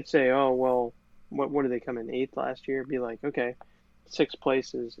 you can't say, oh, well, what did they come in 8th last year? Be like, okay, 6th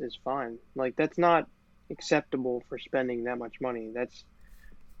place is fine. Like, that's not acceptable for spending that much money. That's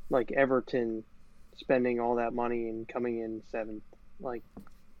like Everton spending all that money and coming in 7th. Like,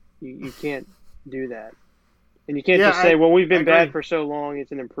 you can't do that. And you can't Yeah, just say, well, we've I been bad agree. for so long,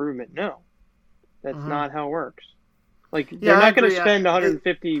 it's an improvement. No, that's Mm-hmm. not how it works. Like, they're Yeah, I not going to agree. spend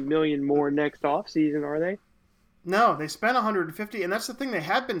 150 million more next off season, are they? No, they spent 150, and that's the thing. They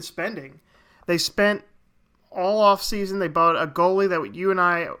have been spending. They spent all off season. They bought a goalie that you and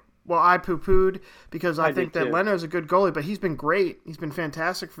I poo-pooed because I I think did that too. Leno's a good goalie, but he's been great. He's been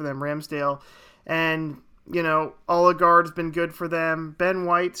fantastic for them, Ramsdale. And, Odegaard's been good for them. Ben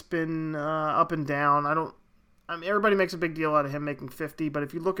White's been up and down. Everybody makes a big deal out of him making 50, but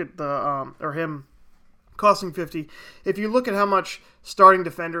if you look at or him costing 50, if you look at how much starting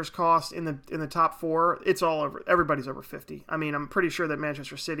defenders cost in the top 4, it's all over. Everybody's over 50. I mean, I'm pretty sure that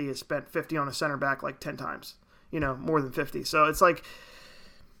Manchester City has spent 50 on a center back like 10 times, more than 50. So it's like,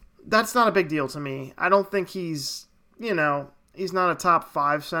 that's not a big deal to me. I don't think he's not a top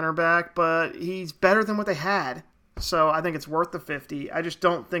 5 center back, but he's better than what they had. So I think it's worth the 50. I just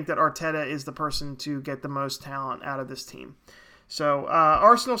don't think that Arteta is the person to get the most talent out of this team. So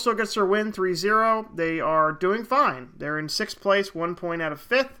Arsenal still gets their win 3-0. They are doing fine. They're in 6th place, 1 point out of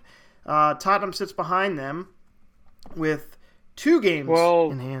 5th. Tottenham sits behind them with 2 games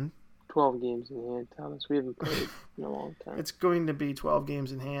 12, in hand. 12 games in hand, Thomas. We haven't played in a long time. It's going to be 12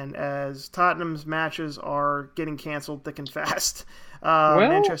 games in hand as Tottenham's matches are getting canceled thick and fast. Well,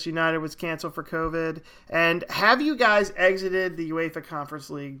 Manchester United was canceled for COVID. And have you guys exited the UEFA Conference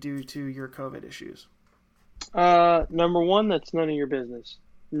League due to your COVID issues? number 1, that's none of your business.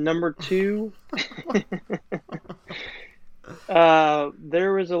 Number 2,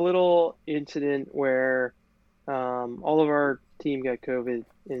 there was a little incident where all of our team got COVID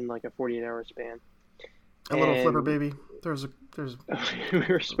in like a 48-hour span. A little flipper baby. There's we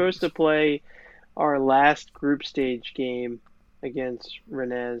were supposed to play our last group stage game against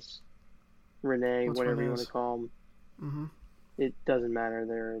Renee, whatever you want to call them. Mm-hmm. It doesn't matter.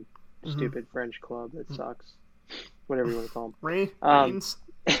 They're a stupid French club that sucks. whatever you want to call them. Rain. That's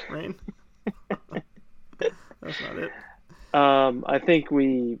not it. I think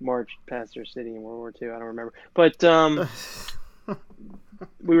we marched past their city in World War II. I don't remember, but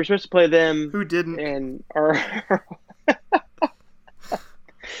we were supposed to play them. Who didn't? And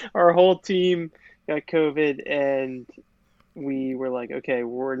our whole team got COVID, and we were like, okay,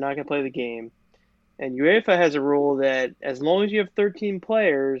 we're not gonna play the game. And UEFA has a rule that as long as you have 13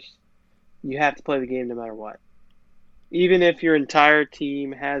 players, you have to play the game no matter what. Even if your entire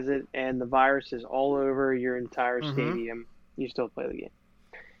team has it and the virus is all over your entire stadium, you still play the game.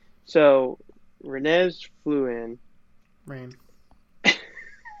 So, Renez flew in. Rain.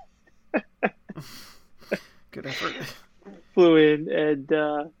 Good effort. Flew in,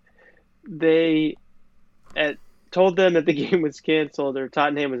 and they told them that the game was canceled, or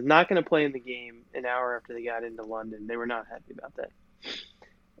Tottenham was not going to play in the game an hour after they got into London. They were not happy about that.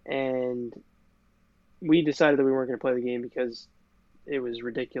 And we decided that we weren't going to play the game because it was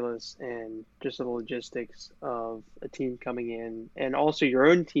ridiculous, and just the logistics of a team coming in, and also your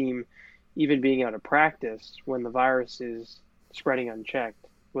own team even being out of practice when the virus is spreading unchecked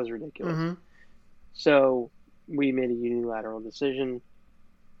was ridiculous. So we made a unilateral decision,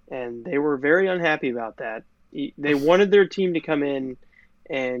 and they were very unhappy about that. They wanted their team to come in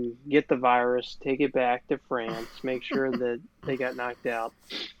and get the virus, take it back to France, make sure that they got knocked out.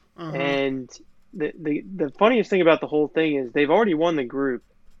 And the funniest thing about the whole thing is they've already won the group.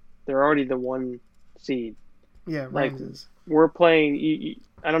 They're already the 1 seed. Yeah, like Rangers. We're playing.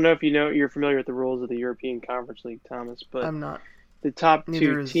 I don't know if you're familiar with the rules of the European Conference League, Thomas, but I'm not. The top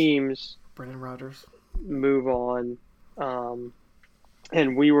Neither 2 teams Brendan Rodgers move on,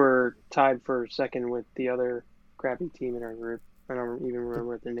 and we were tied for second with the other crappy team in our group. I don't even remember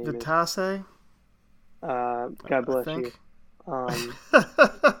what their name is. The Tasse? God bless you.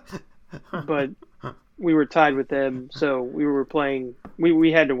 But we were tied with them, so we were playing.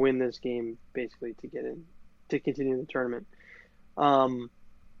 We had to win this game basically to get in, to continue the tournament.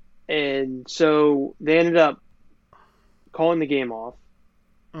 And so they ended up calling the game off.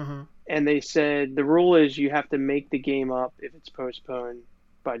 And they said the rule is you have to make the game up if it's postponed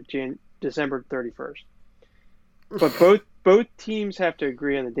by December 31st. But both teams have to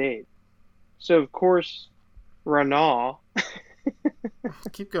agree on the date. So of course, Renault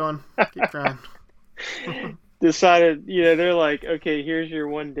keep going, keep trying. Decided, they're like, okay, here's your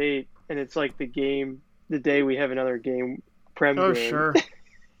one date, and it's like the day we have another game, Prem game. Oh, sure.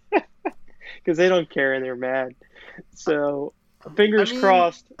 Because they don't care and they're mad. So fingers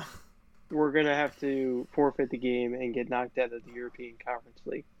crossed, we're going to have to forfeit the game and get knocked out of the European Conference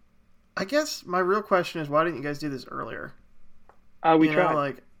League. I guess my real question is, why didn't you guys do this earlier? We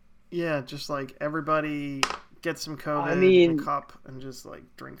tried. Just like everybody gets some COVID in a cup and just like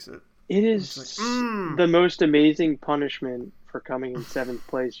drinks it. It is the most amazing punishment for coming in 7th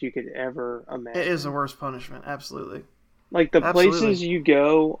place you could ever imagine. It is the worst punishment, absolutely. Like the places you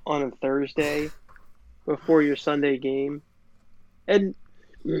go on a Thursday before your Sunday game, and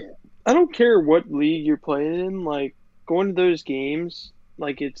I don't care what league you're playing in, like going to those games,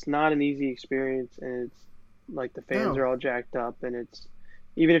 like it's not an easy experience, and it's like the fans are all jacked up, and it's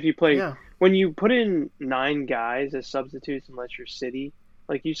even if you play when you put in 9 guys as substitutes unless you're City,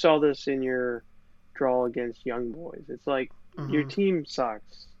 like you saw this in your draw against Young Boys. It's like your team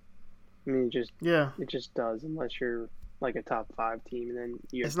sucks. I mean, it just does unless you're like a top 5 team, and then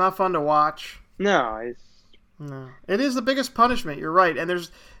it's not fun to watch. No, it is the biggest punishment. You're right, and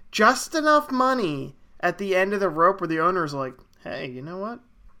there's just enough money at the end of the rope where the owner's like, "Hey, you know what?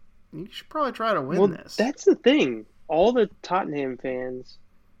 You should probably try to win this." That's the thing. All the Tottenham fans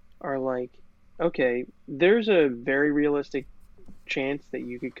are like, "Okay, there's a very realistic chance that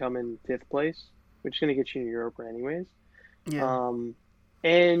you could come in 5th place, which is going to get you in Europa anyways." Yeah.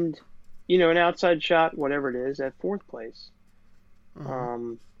 And an outside shot, whatever it is, at 4th place.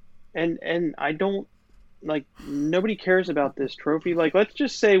 And I don't nobody cares about this trophy. Like, let's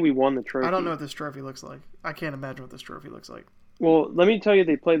just say we won the trophy. I don't know what this trophy looks like. I can't imagine what this trophy looks like. Well, let me tell you,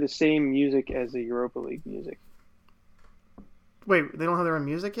 they play the same music as the Europa League music. Wait, they don't have their own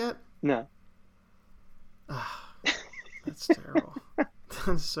music yet? No. That's terrible.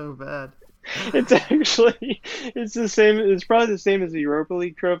 That's so bad. It's the same. It's probably the same as the Europa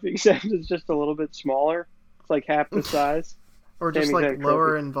League trophy, except it's just a little bit smaller. It's like half the size. Or just like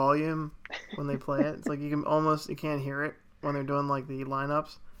lower in volume when they play it. It's like you can't hear it when they're doing like the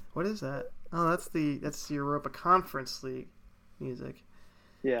lineups. What is that? Oh, that's the Europa Conference League music.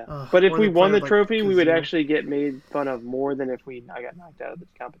 Yeah, but if we won the trophy, we would actually get made fun of more than if we got knocked out of this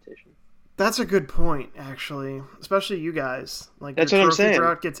competition. That's a good point, actually. Especially you guys. Like, that's what I'm saying.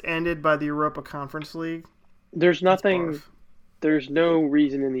 Drought gets ended by the Europa Conference League. There's That's nothing. barf. There's no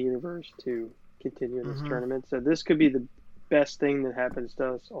reason in the universe to continue this Mm-hmm. tournament. So this could be the best thing that happens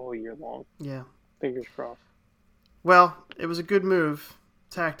to us all year long. Yeah. Fingers crossed. Well, it was a good move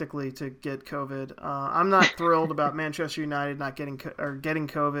tactically to get COVID. I'm not thrilled about Manchester United not getting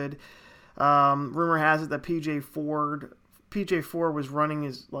COVID. Rumor has it that PJ4 was running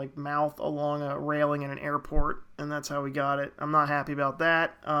his mouth along a railing in an airport, and that's how we got it. I'm not happy about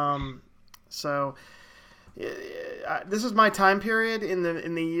that. So this is my time period in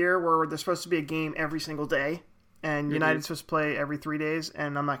the year where there's supposed to be a game every single day, and United's supposed to play every 3 days,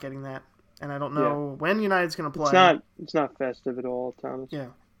 and I'm not getting that. And I don't know when United's going to play. It's not festive at all, Thomas. Yeah.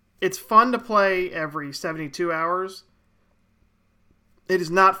 It's fun to play every 72 hours. It is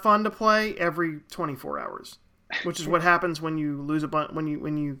not fun to play every 24 hours, which is what happens when you lose when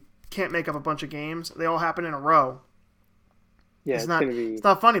you can't make up a bunch of games. They all happen in a row. Yeah, it's not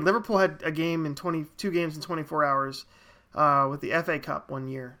funny. Liverpool had a game in 22 games in 24 hours with the FA Cup one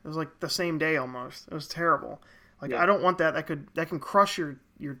year. It was like the same day almost. It was terrible. I don't want that. That can crush your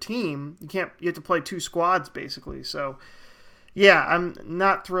team. You have to play 2 squads basically. So yeah, I'm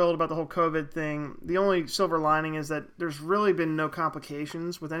not thrilled about the whole COVID thing. The only silver lining is that there's really been no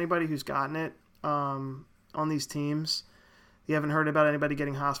complications with anybody who's gotten it on these teams. You haven't heard about anybody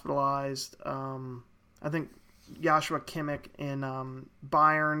getting hospitalized. I think Joshua Kimmich in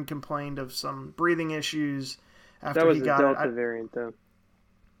Bayern complained of some breathing issues after he got it. That was the Delta variant, though.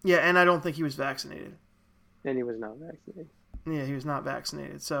 Yeah, and I don't think he was vaccinated. And he was not vaccinated. Yeah, he was not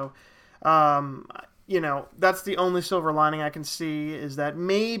vaccinated. So, that's the only silver lining I can see is that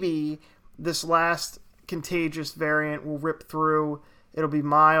maybe this last contagious variant will rip through. It'll be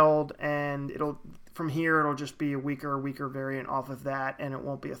mild, and from here it'll just be a weaker variant off of that, and it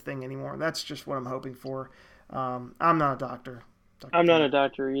won't be a thing anymore. That's just what I'm hoping for. I'm not a doctor. I'm not a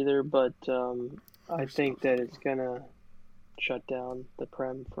doctor either, but I think that it's gonna shut down the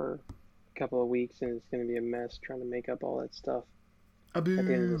Prem for a couple of weeks, and it's gonna be a mess trying to make up all that stuff at the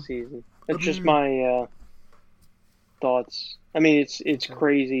end of the season. That's just my thoughts. I mean, it's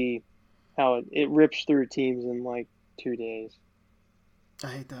crazy how it rips through teams in 2 days. I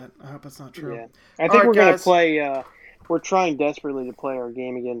hate that. I hope it's not true. Yeah, I think we're gonna play. We're trying desperately to play our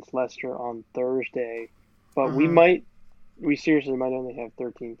game against Leicester on Thursday, but we seriously might only have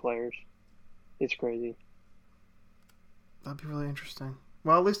 13 players. It's crazy. That'd be really interesting.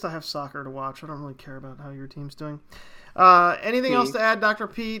 Well, at least I have soccer to watch. I don't really care about how your team's doing. Anything else to add, Dr.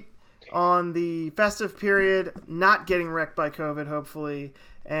 Pete, on the festive period, not getting wrecked by COVID, hopefully,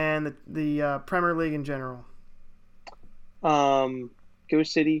 and the Premier League in general? Go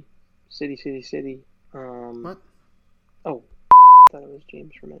City. City. What? Oh, I thought it was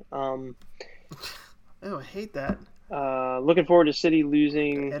James for a minute. Oh, I hate that. Looking forward to City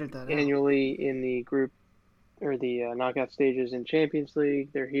losing annually out. In the group or the knockout stages in Champions League.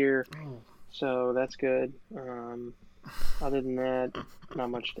 They're here, so that's good. Other than that, not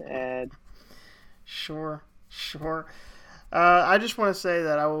much to add. Sure. I just want to say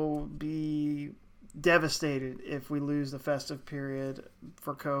that I will be devastated if we lose the festive period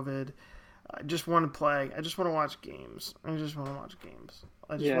for COVID. I just want to play. I just want to watch games. I just want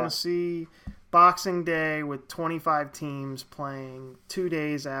to see Boxing Day with 25 teams playing 2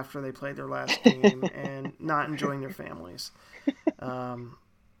 days after they played their last game and not enjoying their families. So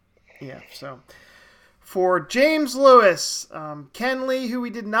for James Lewis, Ken Lee, who we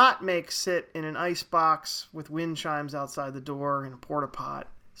did not make sit in an ice box with wind chimes outside the door in a porta pot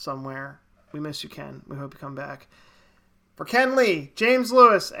somewhere. We miss you, Ken. We hope you come back. For Ken Lee, James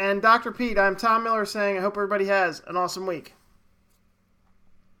Lewis, and Dr. Pete, I'm Tom Miller saying I hope everybody has an awesome week.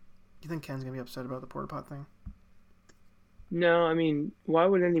 You think Ken's going to be upset about the porta pot thing? No, I mean, why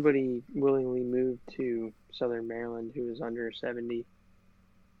would anybody willingly move to Southern Maryland who is under 70?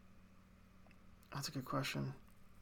 That's a good question.